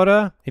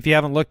Minnesota, if you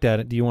haven't looked at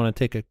it, do you want to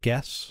take a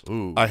guess?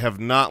 Ooh. I have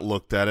not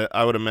looked at it.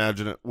 I would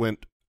imagine it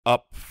went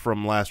up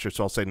from last year,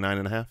 so I'll say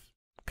 9.5.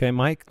 Okay,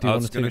 Mike, do you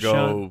want to take a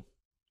shot?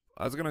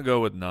 I was going to go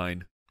with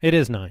 9. It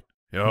is 9.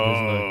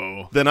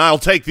 Oh. Then I'll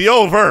take the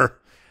over.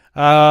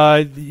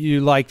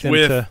 You like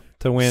them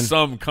to win.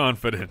 Some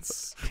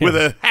confidence. With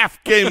a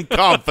half-game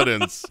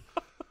confidence.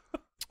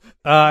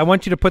 I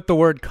want you to put the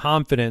word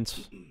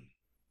confidence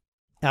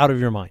out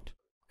of your mind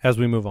as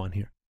we move on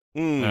here.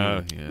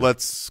 Yeah.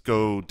 Let's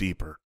go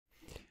deeper.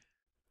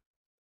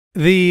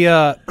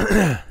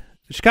 The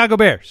Chicago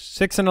Bears,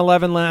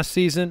 6-11 last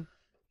season.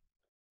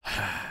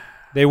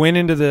 They went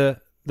into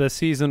the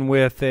season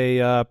with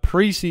a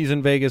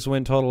preseason Vegas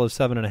win total of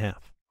 7.5.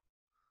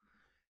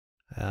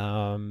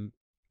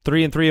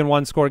 3-3 in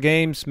one-score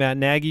games. Matt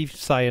Nagy,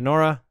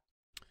 sayonara.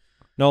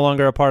 No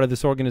longer a part of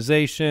this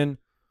organization.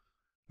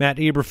 Matt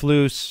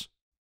Eberflus,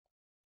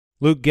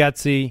 Luke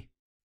Getzy.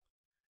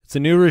 It's a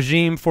new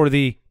regime for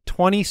the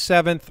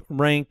 27th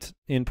ranked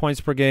in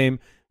points per game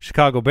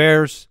Chicago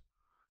Bears.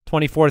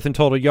 24th in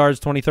total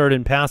yards, 23rd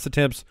in pass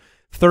attempts,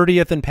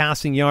 30th in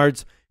passing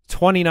yards,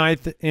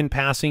 29th in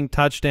passing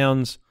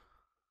touchdowns.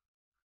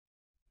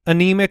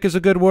 Anemic is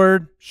a good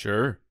word.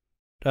 Sure.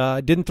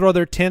 Didn't throw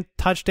their 10th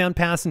touchdown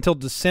pass until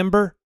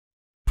December.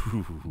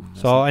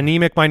 So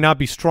anemic might not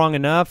be strong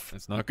enough.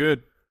 That's not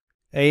good.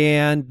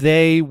 And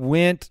they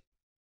went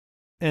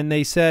and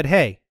they said,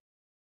 hey,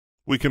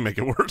 we can make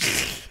it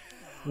worse.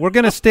 We're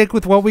going to stick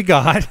with what we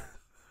got.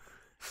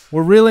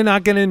 We're really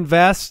not going to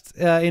invest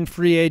in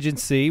free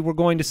agency. We're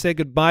going to say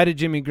goodbye to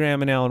Jimmy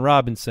Graham and Allen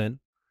Robinson.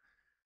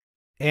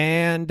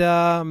 And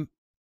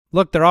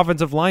look, their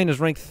offensive line is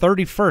ranked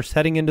 31st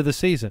heading into the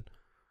season,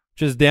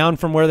 which is down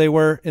from where they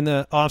were in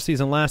the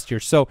offseason last year.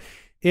 So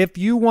if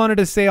you wanted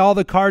to say all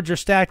the cards are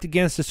stacked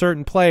against a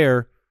certain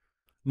player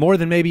more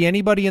than maybe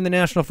anybody in the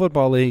National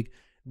Football League,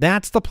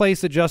 that's the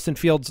place that Justin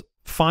Fields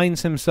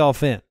finds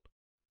himself in.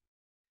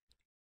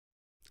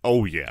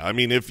 Oh, yeah. I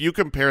mean, if you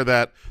compare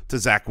that to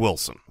Zach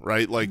Wilson,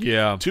 right? Like,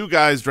 yeah. Two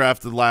guys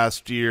drafted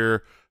last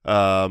year,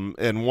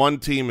 and one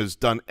team has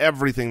done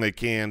everything they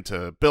can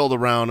to build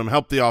around him,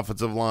 help the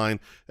offensive line,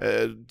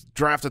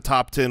 draft a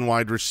top 10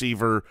 wide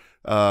receiver.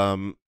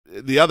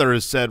 The other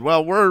has said,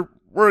 well, we're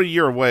a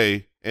year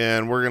away,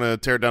 and we're going to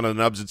tear it down to the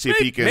nubs and see if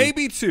he can.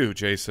 Maybe two,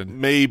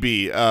 Jason.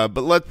 Maybe. But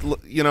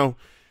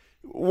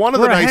one of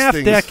We're the nice a half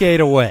things. decade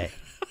away.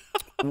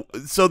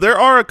 So there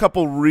are a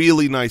couple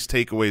really nice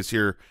takeaways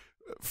here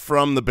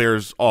from the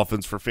Bears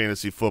offense for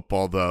fantasy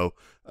football, though.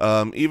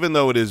 Even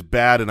though it is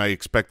bad and I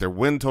expect their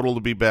win total to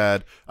be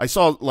bad, I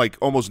saw like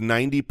almost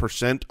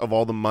 90% of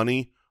all the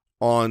money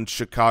on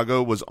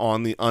Chicago was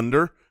on the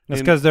under.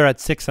 That's because they're at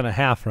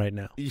 6.5 right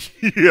now.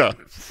 Yeah,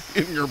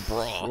 in your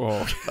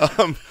bra.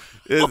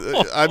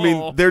 I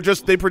mean,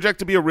 they project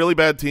to be a really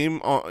bad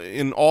team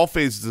in all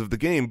phases of the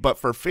game, but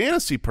for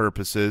fantasy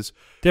purposes,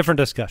 different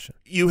discussion.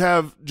 You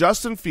have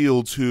Justin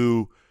Fields,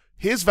 who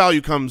his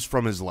value comes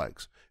from his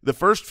legs. The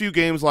first few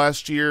games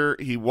last year,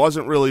 he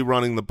wasn't really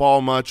running the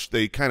ball much.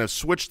 They kind of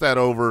switched that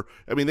over.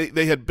 I mean,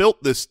 they had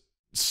built this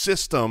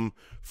system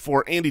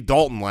for Andy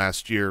Dalton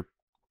last year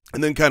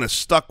and then kind of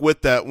stuck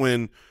with that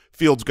when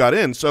Fields got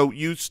in. So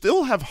you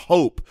still have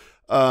hope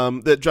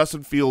that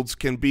Justin Fields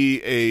can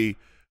be a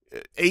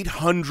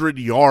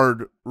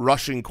 800-yard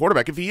rushing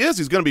quarterback. If he is,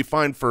 he's going to be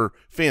fine for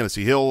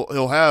fantasy.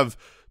 He'll have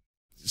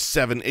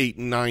 7, 8,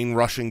 9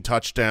 rushing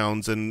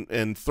touchdowns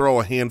and throw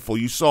a handful.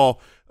 You saw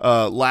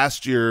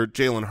last year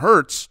Jalen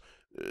Hurts,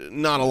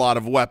 not a lot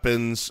of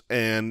weapons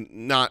and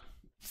not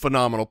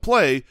phenomenal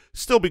play,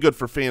 still be good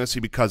for fantasy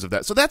because of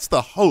that. So that's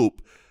the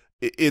hope.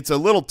 It's a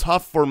little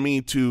tough for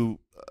me to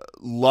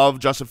love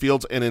Justin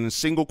Fields, and in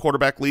single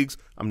quarterback leagues,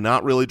 I'm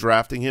not really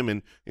drafting him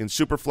in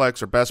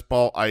Superflex or Best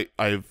Ball.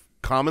 I've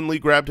commonly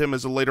grabbed him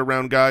as a later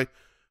round guy.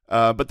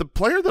 But the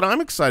player that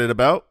I'm excited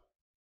about,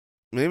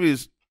 maybe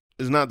is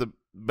not the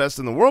best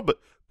in the world, but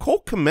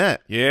Cole Kmet.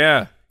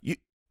 Yeah.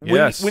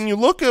 When you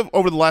look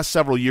over the last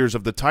several years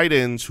of the tight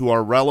ends who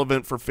are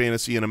relevant for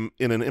fantasy in an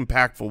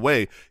impactful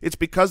way, it's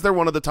because they're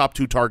one of the top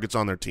 2 targets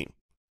on their team.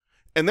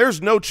 And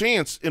there's no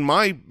chance, in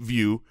my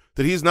view,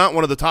 that he's not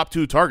one of the top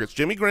 2 targets.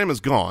 Jimmy Graham is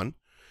gone,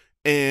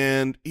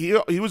 and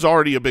he was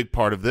already a big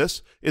part of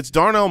this. It's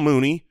Darnell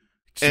Mooney.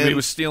 So and he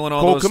was stealing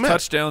all Cole those Kmet.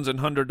 touchdowns and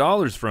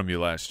 $100 from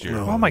you last year.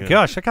 Oh my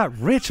gosh, I got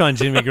rich on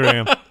Jimmy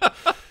Graham.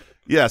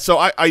 Yeah, so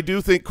I do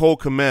think Cole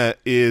Kmet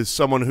is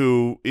someone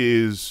who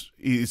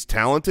he's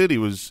talented. He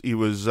was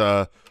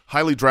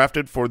highly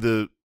drafted for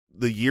the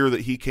year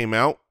that he came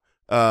out,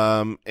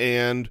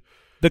 and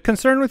the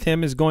concern with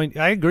him is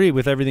I agree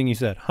with everything you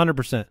said,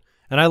 100%,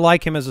 and I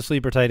like him as a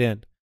sleeper tight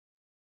end.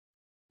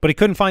 But he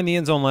couldn't find the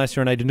end zone last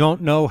year, and I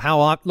don't know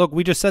how. Look,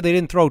 we just said they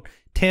didn't throw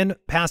 10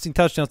 passing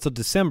touchdowns till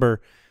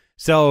December.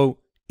 So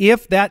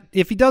if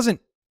he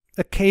doesn't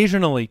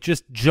occasionally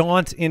just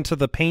jaunt into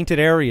the painted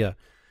area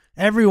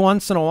every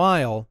once in a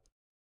while,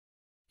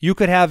 you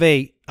could have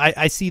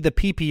I see the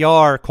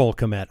PPR Cole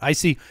Kmet. I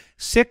see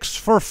 6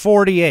 for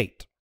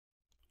 48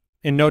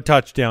 and no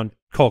touchdown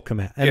Cole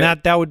Kmet.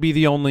 And that would be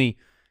the only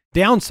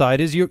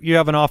downside is you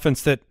have an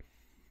offense that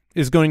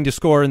is going to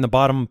score in the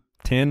bottom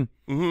 10.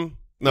 Mm-hmm.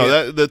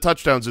 No, the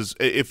touchdowns is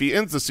if he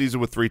ends the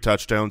season with 3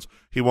 touchdowns,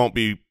 he won't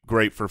be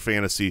great for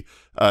fantasy.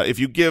 If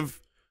you give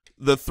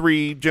the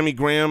 3 Jimmy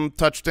Graham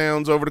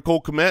touchdowns over to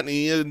Cole Kmet and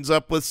he ends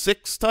up with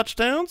 6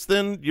 touchdowns,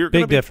 then you're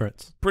going to be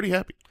difference. Pretty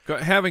happy.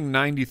 Having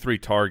 93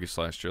 targets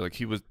last year, like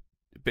he was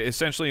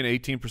essentially an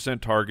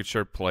 18% target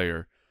share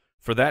player,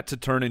 for that to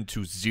turn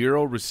into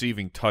 0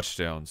 receiving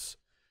touchdowns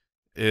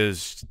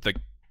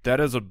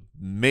that is a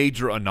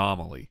major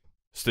anomaly.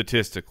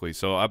 statistically.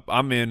 So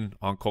I'm in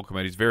on Cole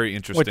Kmet. He's very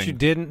interesting. What you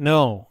didn't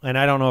know, and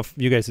I don't know if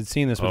you guys had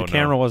seen this, but the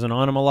camera wasn't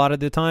on him a lot of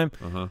the time,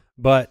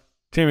 but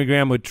Jimmy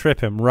Graham would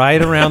trip him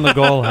right around the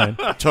goal line.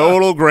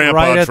 Total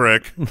grandpa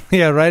trick.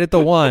 Yeah, right at the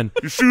one.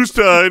 Your shoe's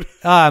tied.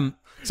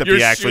 Except Your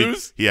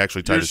he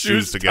actually tied his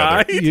shoes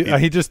together.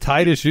 He just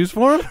tied his shoes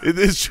for him?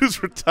 His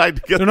shoes were tied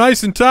together. They're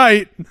nice and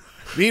tight.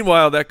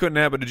 Meanwhile, that couldn't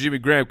happen to Jimmy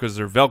Graham because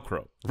they're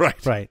Velcro.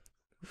 Right.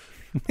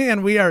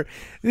 Man,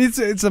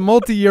 it's a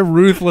multi-year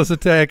ruthless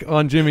attack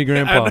on Jimmy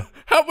Grandpa. And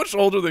how much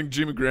older than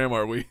Jimmy Graham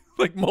are we?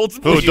 Like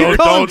multiple years? You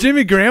call him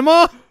Jimmy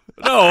Grandma?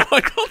 No,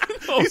 I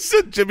don't know. He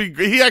said Jimmy.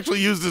 He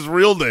actually used his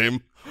real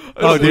name.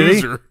 Oh, did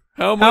he?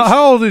 How much?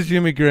 How old is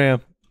Jimmy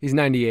Graham? He's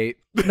 98.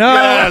 No.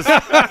 Yes.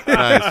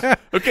 Nice.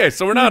 Okay,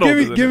 so we're not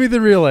older than Give me him.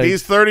 the real age.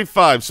 He's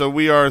 35, so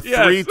we are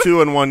Yes. 3,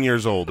 2, and 1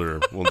 years older.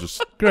 We'll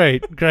just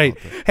Great.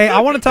 Hey, I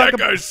want to talk That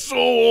guy's so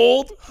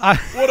old.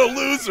 What a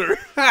loser.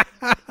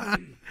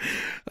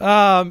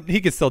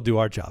 he could still do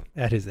our job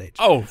at his age.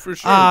 Oh, for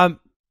sure. I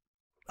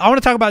want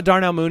to talk about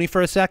Darnell Mooney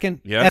for a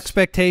second. Yes.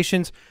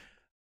 Expectations.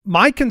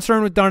 My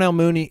concern with Darnell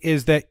Mooney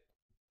is that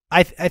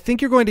I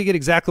think you're going to get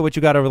exactly what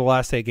you got over the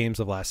last 8 games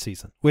of last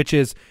season, which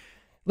is,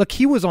 look,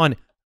 he was on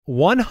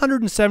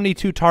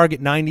 172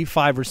 target,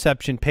 95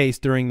 reception pace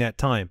during that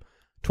time.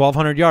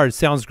 1,200 yards.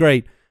 Sounds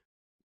great.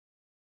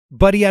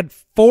 But he had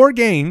 4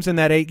 games in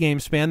that 8-game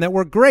span that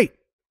were great.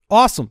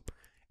 Awesome.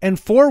 And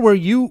 4 where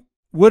you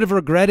would have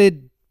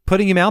regretted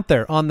putting him out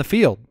there on the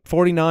field.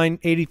 49,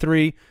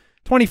 83,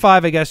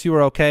 25, I guess you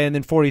were okay, and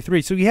then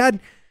 43. So you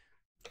had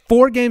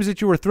 4 games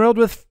that you were thrilled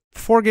with,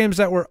 4 games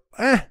that were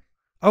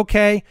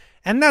okay.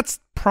 And that's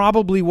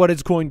probably what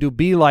it's going to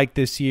be like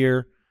this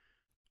year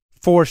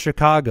for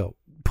Chicago.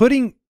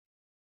 Putting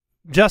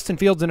Justin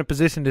Fields in a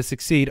position to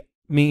succeed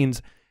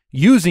means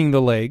using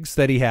the legs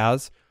that he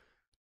has,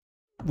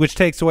 which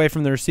takes away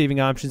from the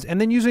receiving options,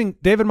 and then using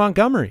David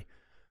Montgomery,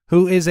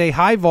 who is a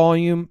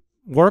high-volume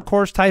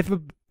workhorse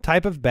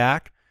type of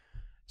back.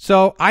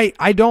 So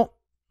I don't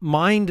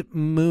mind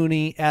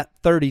Mooney at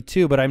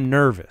 32, but I'm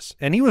nervous.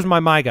 And he was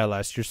my guy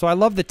last year, so I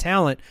love the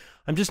talent.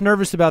 I'm just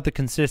nervous about the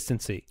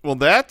consistency. Well,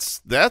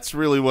 that's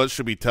really what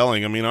should be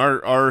telling. I mean,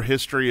 our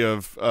history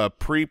of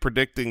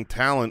pre-predicting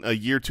talent a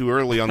year too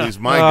early on these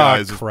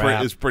guys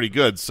is pretty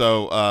good.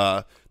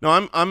 So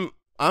no,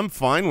 I'm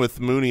fine with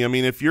Mooney. I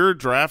mean, if you're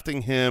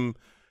drafting him,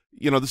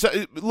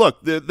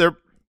 look,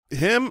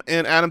 him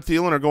and Adam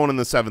Thielen are going in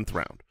the 7th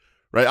round,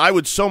 right? I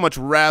would so much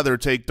rather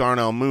take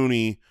Darnell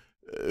Mooney,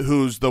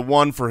 who's the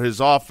one for his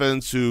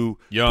offense, who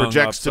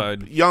projects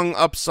young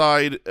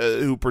upside,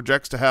 who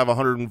projects to have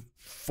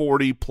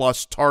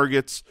 140+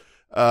 targets.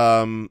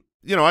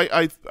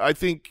 I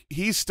think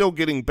he's still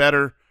getting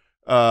better.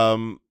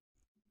 I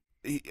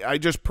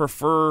just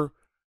prefer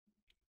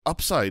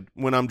upside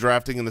when I'm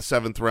drafting in the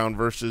 7th round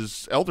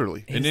versus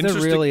elderly. Is there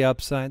really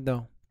upside,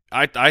 though?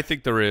 I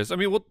think there is. I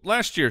mean,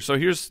 last year, so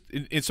here's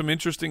some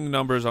interesting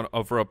numbers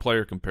for a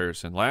player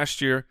comparison.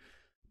 Last year,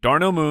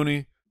 Darnell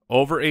Mooney,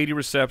 over 80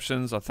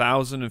 receptions,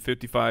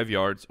 1,055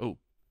 yards. Oh,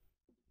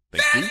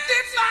 thank you.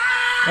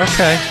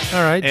 Okay,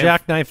 all right.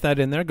 Jackknife that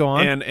in there. Go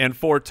on. And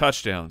 4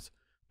 touchdowns.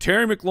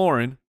 Terry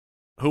McLaurin,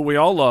 who we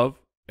all love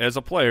as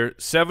a player,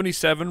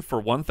 77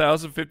 for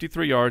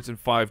 1,053 yards and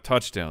 5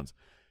 touchdowns.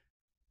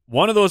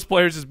 One of those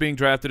players is being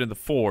drafted in the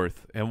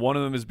 4th, and one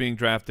of them is being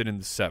drafted in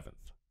the 7th.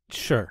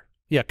 Sure.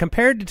 Yeah,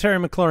 compared to Terry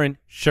McLaurin,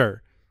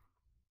 sure.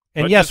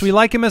 And yes, we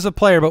like him as a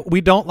player, but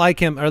we don't like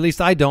him, or at least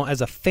I don't,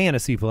 as a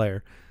fantasy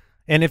player.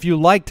 And if you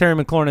like Terry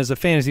McLaurin as a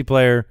fantasy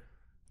player,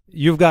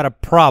 you've got a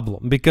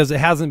problem because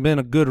it hasn't been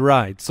a good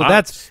ride. So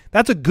that's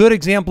a good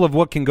example of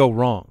what can go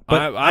wrong.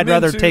 But I'd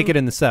rather take it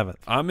in the 7th.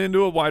 I'm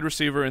into a wide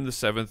receiver in the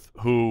 7th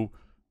who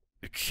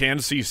can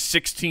see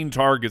 16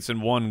 targets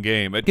in one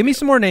game. Give me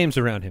some more names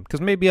around him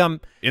because maybe I'm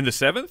in the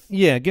 7th.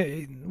 Yeah.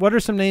 What are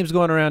some names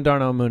going around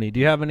Darnell Mooney? Do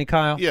you have any,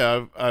 Kyle?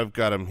 Yeah, I've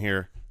got him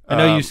here. I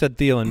know you said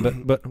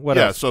Thielen, but what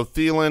else? Yeah, so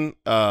Thielen,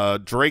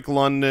 Drake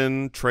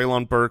London,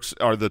 Treylon Burks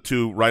are the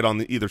 2 right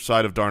on either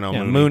side of Darnell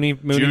Mooney.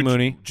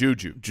 Mooney.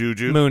 Juju.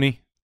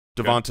 Mooney.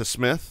 Devonta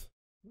Smith.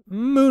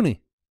 Mooney.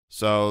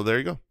 So there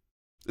you go.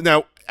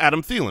 Now,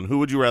 Adam Thielen. Who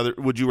would you rather?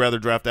 Would you rather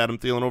draft Adam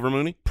Thielen over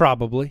Mooney?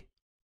 Probably.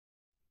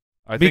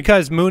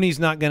 Because Mooney's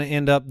not going to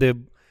end up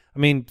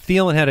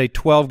Thielen had a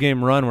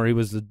 12-game run where he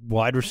was the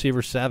wide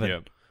receiver 7. Yeah.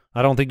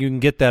 I don't think you can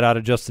get that out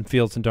of Justin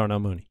Fields and Darnell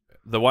Mooney.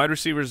 The wide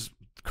receivers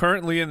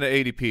currently in the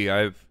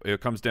ADP,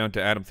 it comes down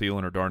to Adam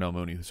Thielen or Darnell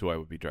Mooney is who I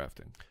would be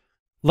drafting.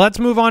 Let's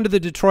move on to the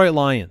Detroit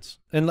Lions.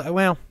 And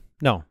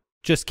no,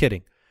 just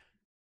kidding.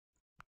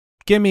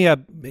 Give me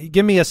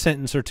a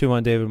sentence or 2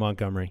 on David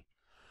Montgomery.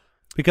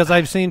 Because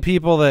I've seen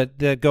people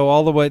that go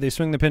all the way, they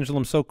swing the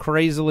pendulum so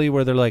crazily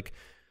where they're like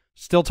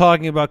still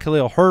talking about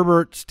Khalil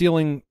Herbert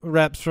stealing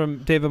reps from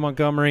David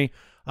Montgomery.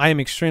 I am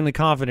extremely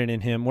confident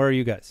in him. Where are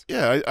you guys?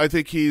 Yeah, I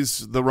think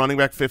he's the running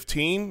back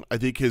 15. I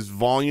think his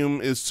volume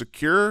is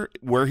secure.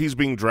 Where he's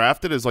being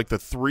drafted is like the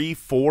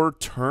 3-4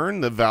 turn.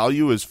 The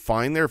value is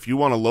fine there. If you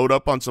want to load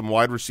up on some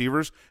wide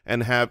receivers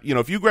and have,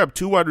 if you grab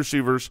 2 wide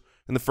receivers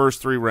in the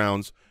first 3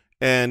 rounds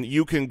and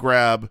you can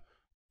grab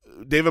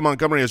David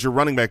Montgomery as your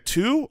running back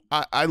too,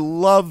 I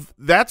love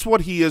that's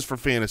what he is for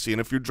fantasy.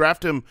 And if you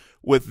draft him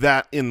with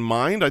that in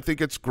mind, I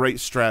think it's great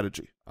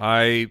strategy.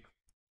 I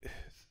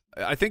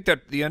think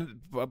that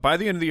by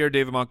the end of the year,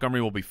 David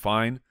Montgomery will be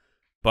fine,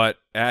 but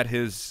at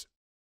his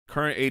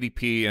current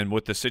ADP and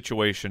with the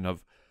situation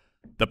of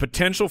the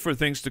potential for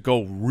things to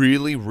go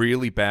really,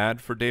 really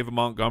bad for David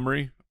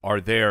Montgomery are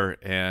there,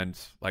 and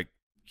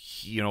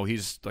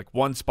he's like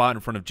one spot in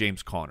front of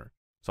James Conner.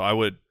 So I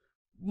would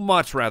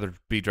much rather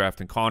be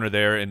drafting Conner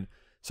there, and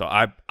so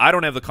I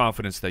don't have the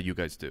confidence that you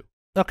guys do.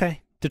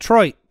 Okay,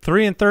 Detroit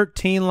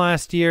 3-13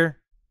 last year,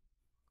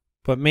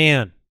 but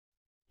man,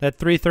 that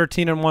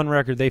 3-13-1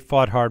 record, they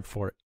fought hard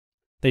for it.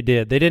 They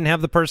did. They didn't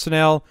have the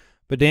personnel,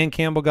 but Dan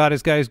Campbell got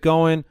his guys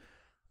going.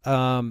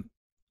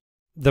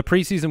 The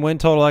preseason win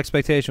total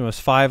expectation was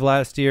 5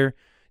 last year.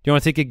 Do you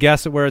want to take a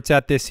guess at where it's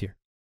at this year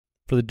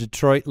for the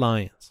Detroit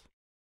Lions?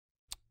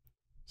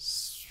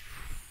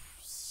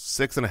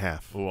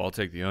 6.5. Oh, I'll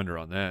take the under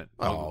on that.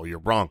 Oh, you're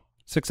wrong.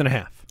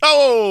 6.5.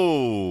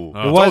 Oh,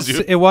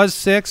 It was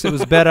 6. It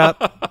was bet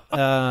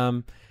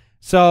up.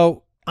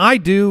 So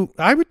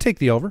I would take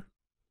the over.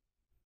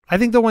 I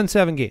think they'll win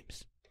 7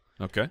 games.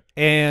 Okay.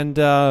 And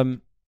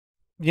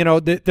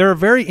they're a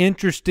very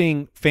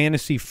interesting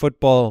fantasy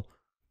football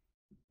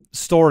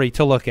story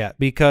to look at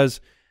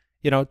because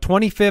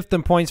 25th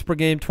in points per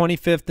game,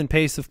 25th in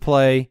pace of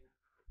play.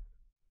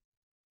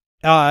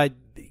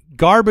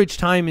 Garbage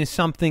time is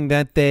something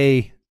that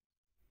they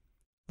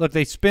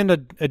spend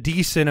a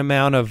decent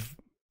amount of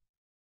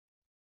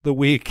the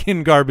week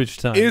in garbage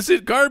time. Is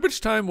it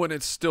garbage time when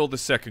it's still the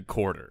second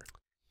quarter?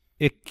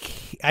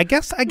 I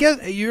guess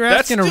you're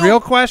asking a real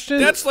question.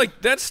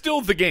 That's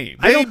still the game.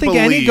 I don't think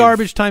any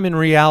garbage time in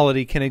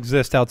reality can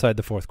exist outside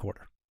the fourth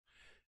quarter.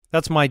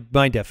 That's my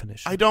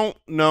definition. I don't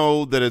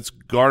know that it's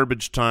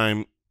garbage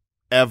time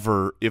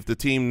ever if the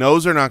team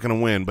knows they're not going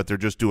to win, but they're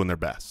just doing their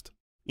best.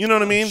 You know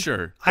what I mean?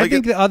 Sure. I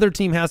think the other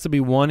team has to be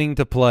wanting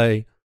to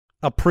play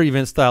a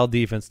prevent-style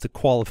defense to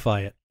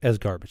qualify it as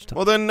garbage time.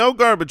 Well, then no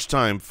garbage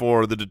time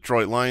for the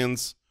Detroit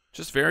Lions.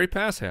 Just very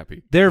pass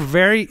happy. They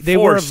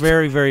were a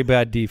very, very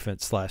bad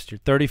defense last year.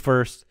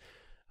 31st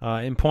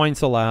in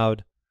points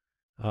allowed.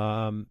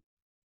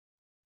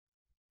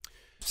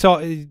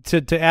 So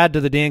to add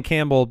to the Dan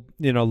Campbell,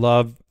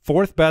 love,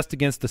 4th best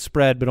against the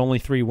spread, but only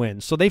 3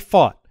 wins. So they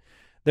fought.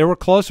 There were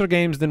closer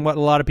games than what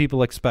a lot of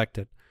people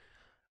expected.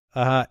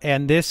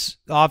 And this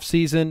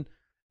offseason,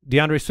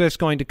 DeAndre Swift's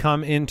going to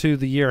come into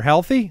the year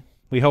healthy.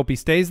 We hope he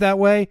stays that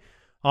way.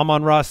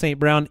 Amon-Ra St.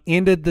 Brown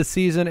ended the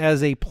season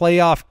as a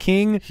playoff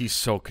king. He's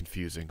so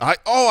confusing.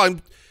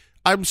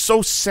 I'm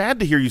so sad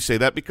to hear you say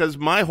that because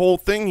my whole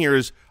thing here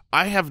is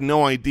I have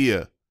no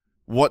idea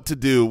what to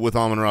do with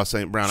Amon-Ra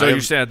St. Brown. So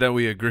you're sad that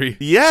we agree?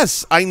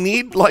 Yes, I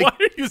need Why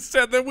are you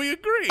sad that we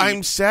agree?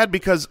 I'm sad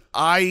because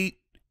I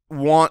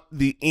want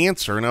the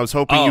answer, and I was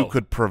hoping you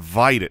could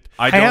provide it.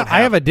 I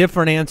have a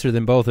different answer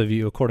than both of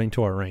you according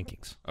to our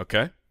rankings.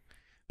 Okay.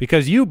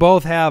 Because you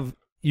have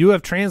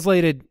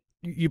translated,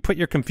 you put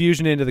your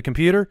confusion into the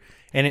computer,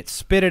 and it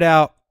spit it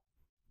out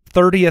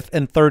 30th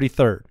and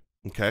 33rd.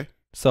 Okay.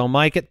 So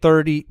Mike at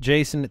 30,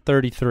 Jason at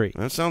 33.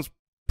 That sounds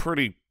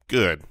pretty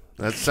good.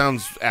 That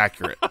sounds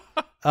accurate.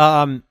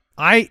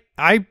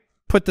 I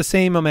put the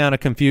same amount of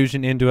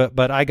confusion into it,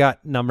 but I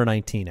got number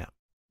 19 out.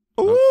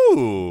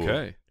 Ooh.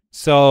 Okay.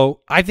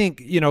 So I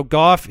think,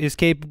 Goff is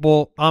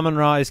capable,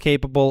 Amon-Ra is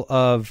capable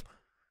of,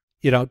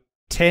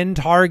 10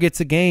 targets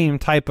a game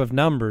type of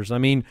numbers. I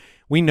mean,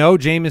 we know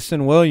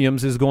Jameson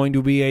Williams is going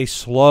to be a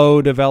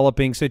slow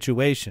developing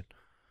situation. I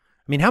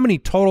mean, how many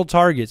total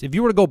targets, if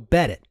you were to go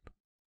bet it,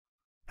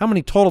 how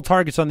many total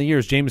targets on the year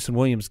is Jameson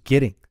Williams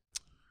getting?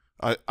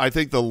 I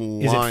think the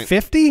line. Is it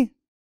 50?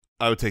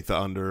 I would take the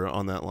under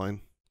on that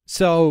line.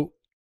 So,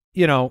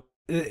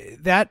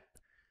 that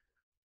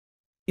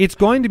it's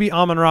going to be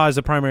Amon-Ra as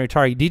a primary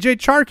target. DJ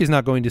Chark is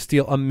not going to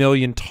steal 1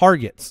 million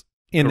targets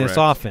in this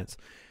offense.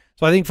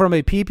 So I think from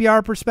a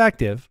PPR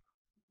perspective,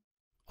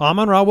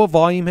 Amon-Ra will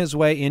volume his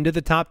way into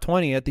the top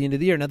 20 at the end of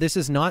the year. Now, this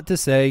is not to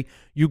say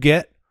you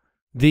get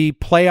the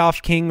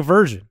playoff king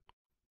version.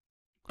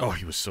 Oh,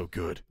 he was so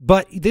good.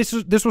 But this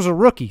was a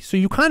rookie, so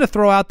you kind of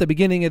throw out the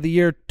beginning of the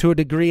year to a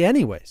degree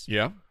anyways.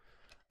 Yeah.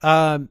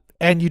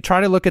 And you try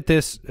to look at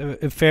this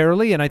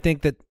fairly, and I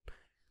think that,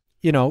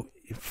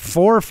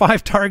 4 or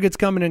 5 targets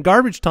coming in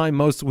garbage time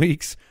most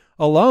weeks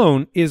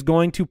alone is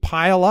going to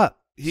pile up.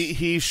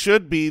 He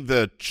should be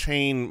the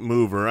chain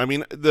mover. I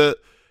mean,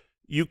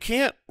 you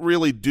can't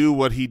really do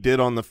what he did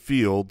on the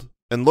field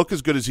and look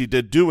as good as he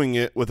did doing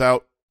it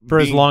without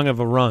as long of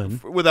a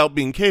run. Without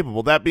being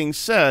capable. That being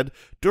said,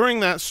 during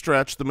that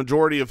stretch, the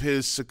majority of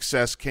his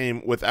success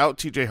came without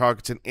T.J.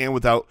 Hawkinson and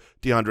without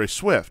DeAndre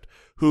Swift,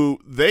 who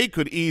they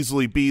could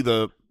easily be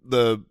the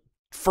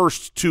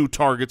first 2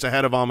 targets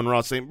ahead of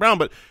Amon-Ra St. Brown,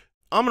 but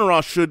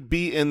Amon-Ra should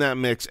be in that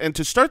mix. And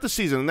to start the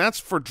season, and that's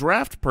for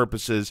draft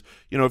purposes,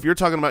 if you're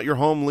talking about your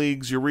home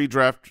leagues, your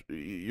redraft,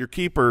 your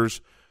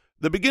keepers,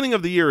 the beginning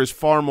of the year is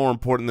far more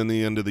important than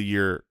the end of the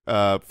year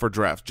for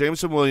drafts.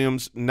 Jameson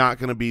Williams not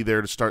going to be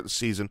there to start the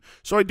season.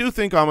 So I do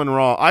think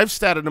Amon-Ra, I've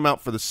statted him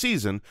out for the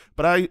season,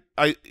 but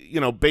I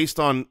based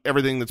on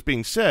everything that's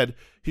being said,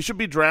 he should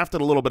be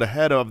drafted a little bit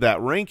ahead of that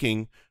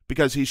ranking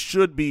because he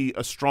should be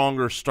a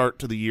stronger start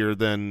to the year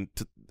than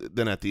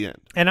at the end.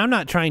 And I'm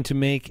not trying to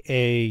make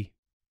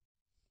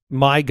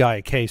my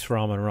guy case for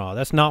Amon-Ra.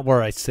 That's not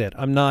where I sit.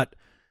 I'm not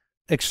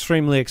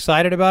extremely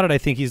excited about it. I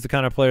think he's the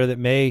kind of player that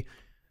may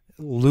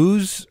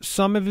lose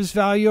some of his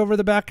value over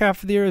the back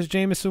half of the year as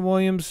Jameson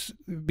Williams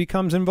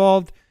becomes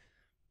involved.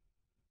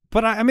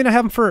 But I mean, I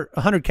have him for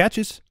 100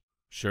 catches.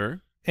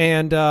 Sure.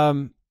 And,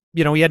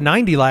 he had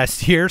 90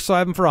 last year, so I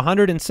have him for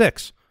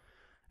 106.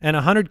 And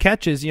 100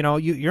 catches,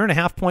 you're in a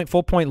half-point,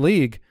 full-point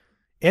league.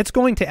 It's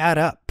going to add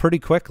up pretty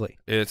quickly.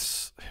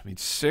 6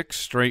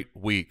 straight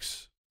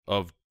weeks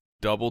of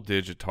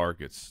double-digit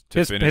targets to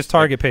his finish. His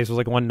target pace was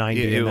like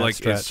 190 in that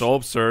stretch. It's so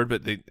absurd,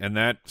 but and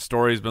that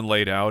story has been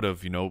laid out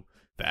of, the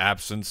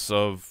absence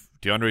of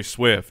DeAndre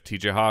Swift,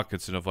 TJ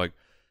Hawkinson, of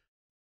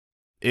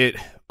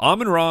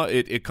Amon-Ra,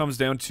 it comes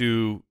down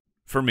to,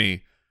 for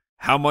me,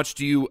 how much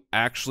do you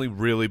actually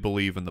really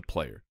believe in the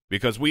player?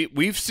 Because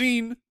we've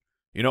seen,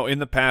 in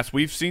the past,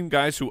 we've seen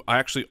guys who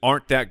actually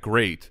aren't that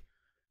great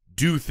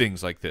do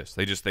things like this.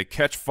 They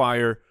catch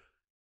fire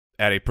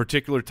at a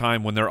particular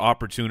time when their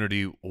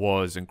opportunity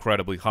was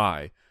incredibly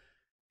high.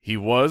 He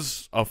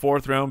was a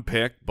 4th-round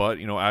pick,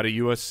 but, out of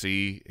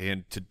USC,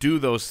 and to do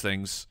those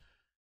things,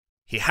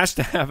 he has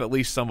to have at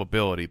least some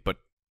ability, but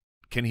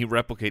can he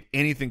replicate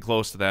anything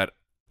close to that?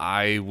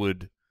 I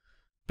would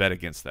bet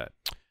against that.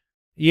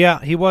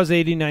 Yeah, he was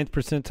 89th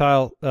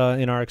percentile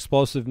in our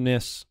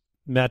explosiveness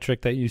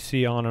metric that you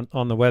see on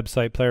the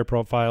website, player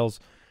profiles.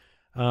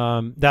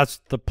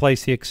 That's the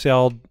place he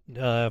excelled,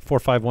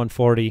 4.5,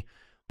 140.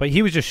 But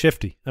he was just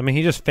shifty. I mean,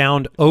 he just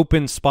found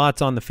open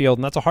spots on the field,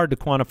 and that's a hard to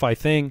quantify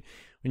thing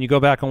when you go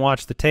back and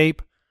watch the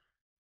tape.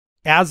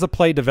 As the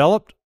play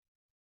developed,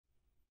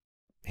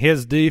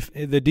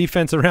 the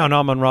defense around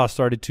Amon-Ra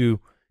started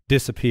to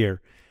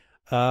disappear.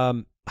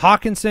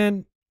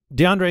 Hawkinson,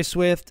 DeAndre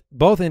Swift,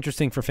 both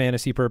interesting for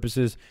fantasy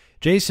purposes.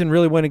 Jason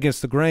really went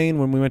against the grain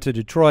when we went to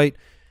Detroit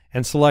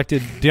and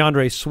selected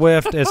DeAndre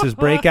Swift as his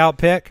breakout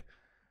pick,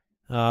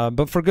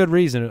 but for good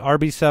reason.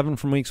 RB7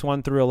 from weeks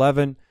 1 through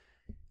 11.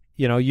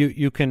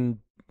 You can.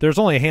 There's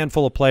only a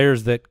handful of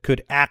players that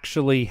could push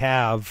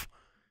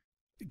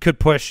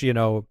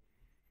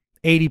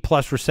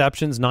 80-plus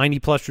receptions,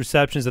 90-plus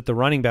receptions at the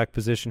running back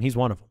position. He's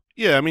one of them.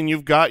 Yeah, I mean,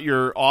 you've got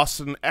your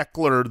Austin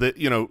Eckler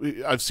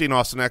that, I've seen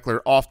Austin Eckler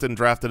often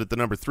drafted at the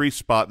number 3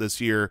 spot this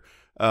year.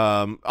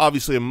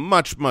 Obviously a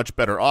much, much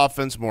better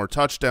offense, more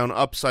touchdown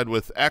upside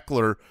with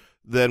Eckler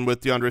than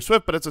with DeAndre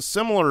Swift, but it's a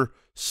similar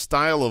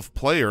style of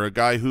player, a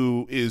guy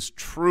who is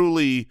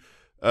truly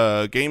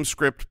game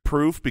script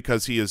proof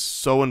because he is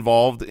so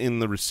involved in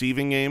the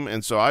receiving game.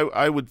 And so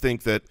I would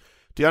think that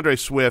DeAndre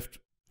Swift,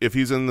 if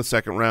he's in the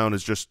second round,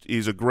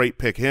 he's a great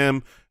pick.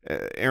 Him,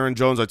 Aaron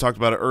Jones, I talked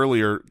about it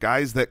earlier,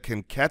 guys that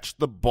can catch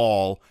the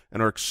ball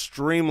and are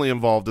extremely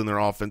involved in their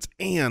offense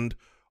and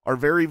are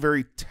very,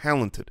 very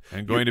talented.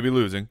 And going to be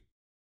losing.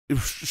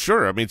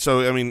 Sure. I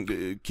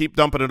mean, keep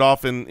dumping it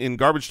off in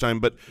garbage time.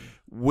 But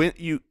when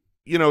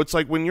it's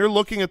like when you're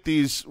looking at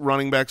these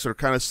running backs that are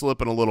kind of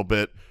slipping a little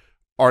bit,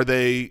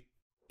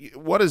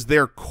 what is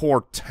their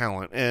core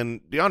talent?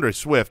 And DeAndre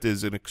Swift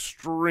is an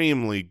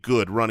extremely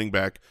good running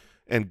back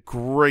and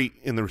great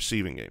in the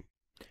receiving game.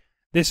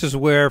 This is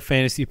where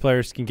fantasy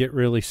players can get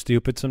really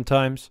stupid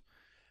sometimes.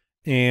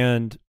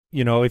 And,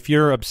 if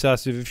you're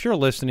obsessive, if you're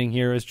listening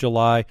here, it's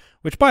July,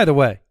 which, by the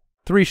way,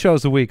 3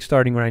 shows a week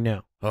starting right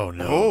now. Oh,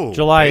 no.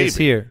 July is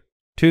here.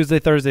 Tuesday,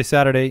 Thursday,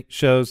 Saturday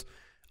shows.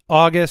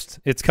 August,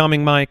 it's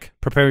coming, Mike.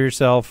 Prepare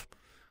yourself.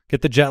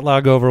 Get the jet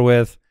lag over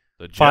with.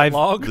 The jet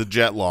log? The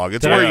jet log.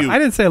 It's I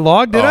didn't say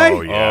log, did I?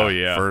 Oh,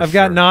 yeah. I've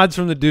got nods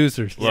from the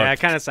deucers. Yeah,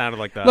 it kind of sounded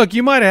like that. Look,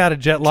 you might have had a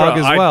jet log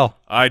as well.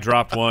 I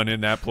dropped one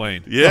in that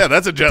plane. Yeah,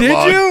 that's a jet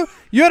log. Did you?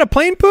 You had a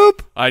plane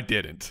poop? I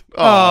didn't.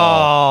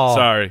 Oh.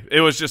 Sorry. It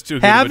was just too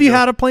good Have of a you joke.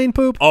 had a plane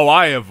poop? Oh,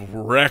 I have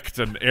wrecked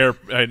an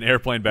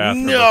airplane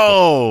bathroom.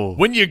 No.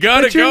 When you got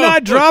to But you're go.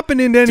 not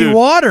dropping into any Dude,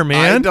 water,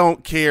 man. I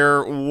don't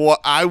care what.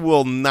 I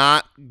will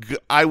not.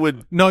 I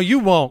would. No, you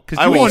won't, because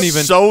I you will won't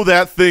even. sew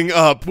that thing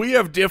up. We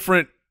have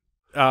different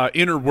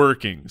inner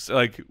workings.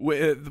 Like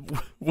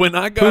when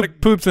I got to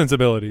poop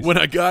sensibilities. when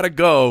I got to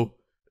go,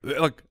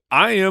 like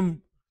I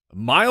am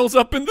miles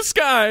up in the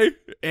sky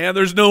and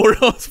there's nowhere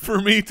else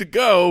for me to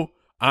go.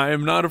 I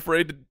am not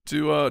afraid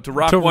to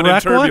rock one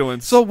in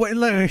turbulence. So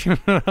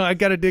I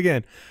got to dig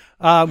in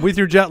with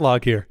your jet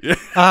log here.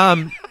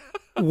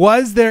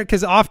 Was there,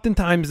 because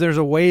oftentimes there's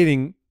a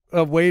waiting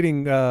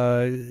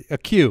a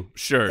queue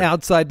Sure.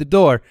 outside the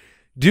door.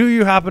 Do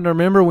you happen to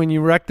remember when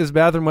you wrecked this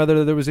bathroom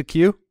whether there was a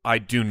queue? I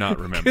do not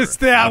remember. 'Cause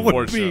that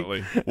would be-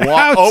 unfortunately.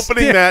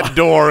 Opening that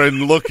door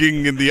and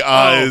looking in the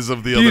eyes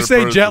of the Do other you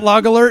say person. jet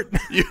log alert?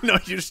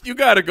 you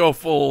got to go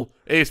full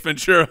Ace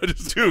Ventura.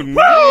 Just Do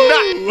not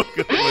go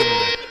in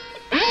there.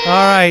 All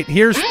right,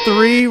 here's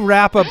 3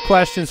 wrap-up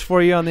questions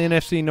for you on the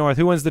NFC North.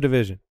 Who wins the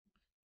division?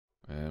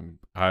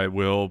 I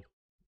will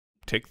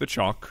take the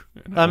chalk.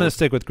 I'm going to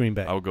stick with Green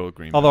Bay. I'll go with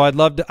Green Bay. Although I'd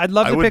love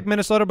to pick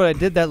Minnesota, but I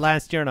did that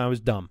last year and I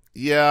was dumb.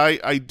 Yeah,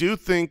 I do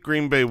think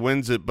Green Bay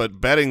wins it, but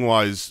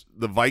betting-wise,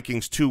 the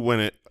Vikings to win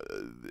it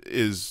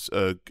is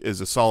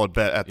a solid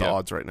bet at the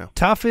odds right now.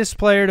 Toughest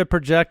player to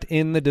project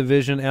in the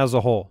division as a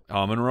whole?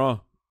 Amon-Ra,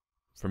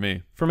 for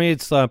me. For me,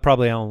 it's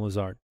probably Allen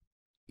Lazard.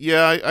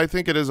 Yeah, I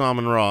think it is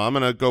Amon-Ra. I'm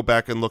going to go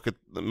back and look at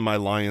my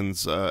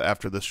Lions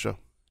after this show.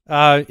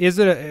 Who's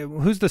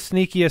the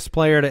sneakiest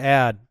player to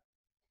add?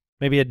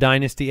 Maybe a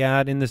dynasty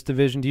ad in this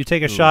division. Do you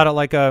take a shot at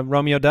like a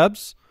Romeo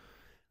Doubs?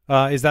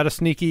 Is that a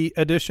sneaky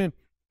addition?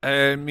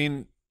 I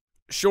mean,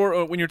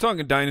 sure. When you're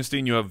talking dynasty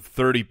and you have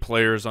 30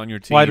 players on your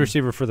team. Wide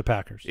receiver for the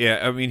Packers. Yeah,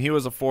 I mean, he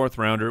was a 4th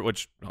rounder,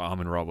 which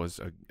Amon-Ra was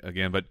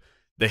again, but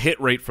the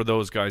hit rate for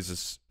those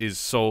guys is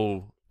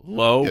so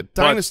low. Yeah,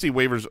 dynasty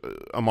waivers,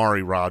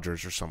 Amari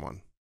Rodgers or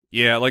someone.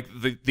 Yeah, like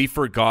the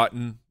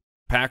forgotten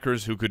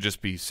Packers who could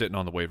just be sitting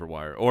on the waiver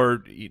wire.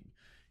 Or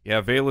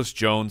Velus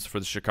Jones for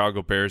the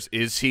Chicago Bears.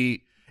 Is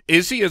he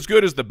as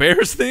good as the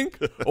Bears think,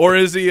 or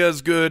is he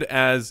as good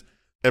as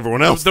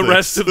everyone else the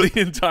rest of the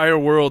entire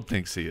world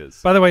thinks he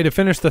is? By the way, to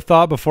finish the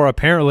thought before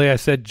apparently I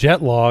said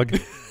jet log,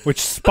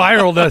 which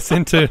spiraled us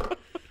into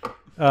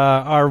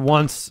our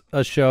once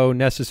a show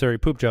necessary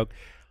poop joke.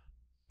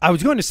 I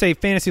was going to say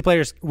fantasy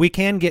players, we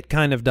can get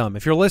kind of dumb.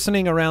 If you're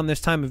listening around this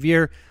time of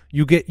year,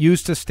 you get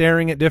used to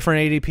staring at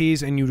different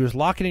ADPs and you just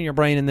lock it in your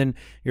brain and then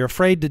you're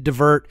afraid to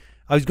divert.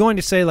 I was going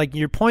to say, like,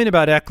 your point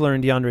about Eckler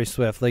and DeAndre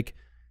Swift, like,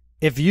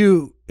 if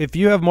you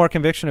have more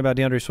conviction about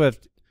DeAndre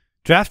Swift,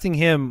 drafting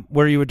him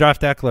where you would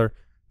draft Eckler,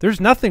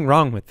 there's nothing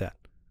wrong with that.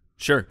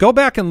 Sure. Go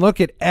back and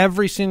look at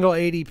every single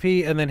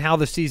ADP and then how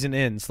the season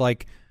ends.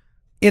 Like,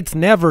 it's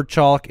never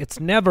chalk. It's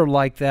never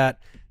like that.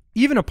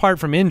 Even apart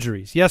from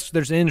injuries. Yes,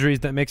 there's injuries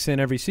that mix in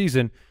every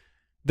season.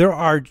 There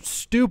are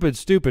stupid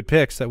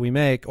picks that we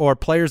make or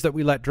players that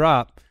we let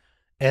drop.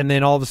 And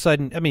then all of a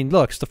sudden, I mean,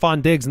 look,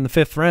 Stephon Diggs in the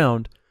 5th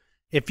round.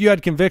 If you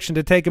had conviction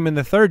to take him in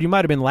the 3rd, you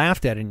might have been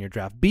laughed at in your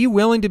draft. Be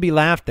willing to be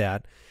laughed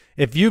at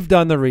if you've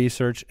done the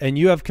research and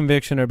you have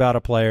conviction about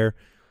a player,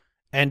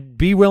 and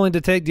be willing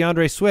to take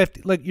DeAndre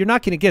Swift. Like, you're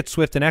not going to get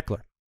Swift and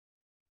Eckler.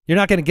 You're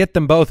not going to get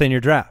them both in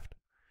your draft.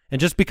 And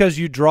just because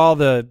you draw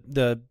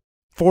the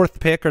 4th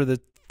pick or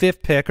the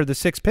 5th pick or the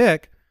 6th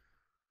pick,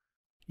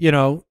 you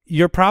know,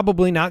 you're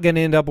probably not going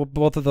to end up with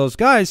both of those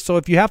guys. So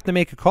if you have to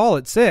make a call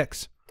at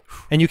 6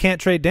 and you can't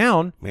trade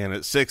down. Man,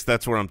 at 6,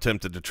 that's where I'm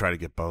tempted to try to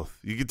get both.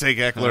 You can take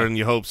Eckler and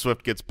you hope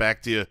Swift gets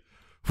back to you.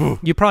 Whew.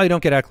 You probably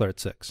don't get Eckler at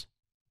 6.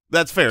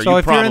 That's fair. So you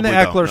if you're in the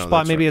Eckler don't.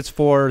 spot, maybe it's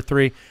 4 or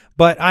 3.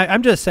 But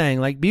I'm just saying,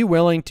 like, be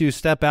willing to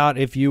step out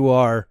if you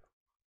are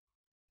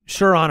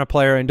sure on a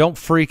player and don't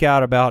freak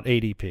out about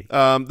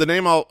ADP. The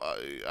name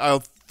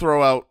I'll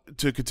throw out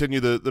to continue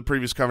the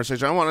previous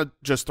conversation, I want to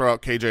just throw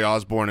out KJ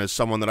Osborne as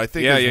someone that I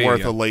think is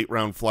worth a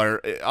late-round flyer.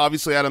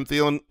 Obviously, Adam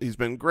Thielen, he's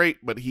been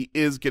great, but he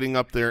is getting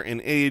up there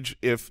in age.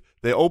 If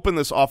they open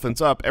this offense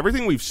up,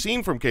 everything we've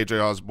seen from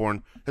KJ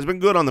Osborne has been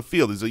good on the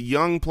field. He's a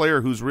young player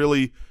who's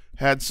really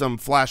had some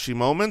flashy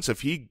moments.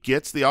 If he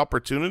gets the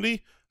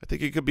opportunity, I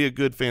think he could be a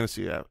good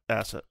fantasy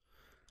asset.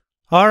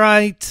 All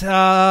right,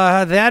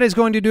 that is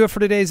going to do it for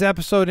today's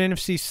episode.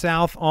 NFC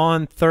South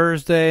on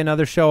Thursday,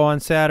 another show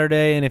on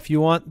Saturday. And if you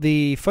want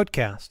the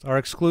Footcast, our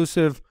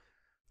exclusive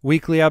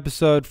weekly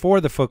episode for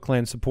the Foot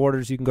Clan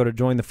supporters, you can go to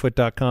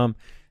jointhefoot.com.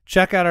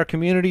 Check out our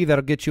community.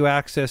 That'll get you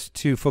access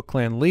to Foot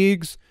Clan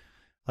leagues.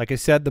 Like I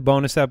said, the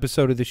bonus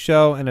episode of the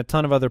show and a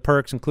ton of other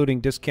perks, including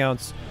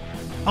discounts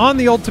on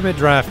the Ultimate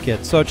Draft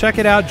Kit. So check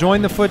it out,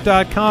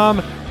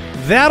 jointhefoot.com.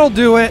 That'll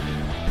do it.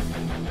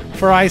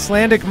 For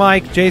Icelandic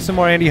Mike, Jason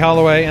Moore, Andy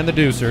Holloway, and the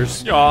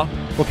Deucers. Yeah.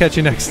 We'll catch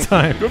you next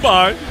time.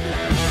 Goodbye.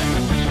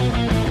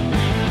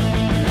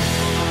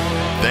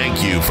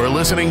 Thank you for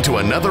listening to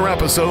another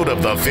episode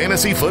of the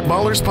Fantasy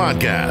Footballers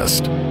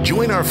Podcast.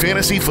 Join our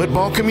fantasy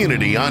football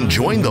community on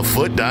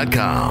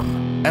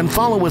jointhefoot.com and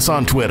follow us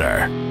on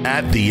Twitter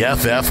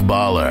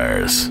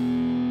 @TheFFBallers.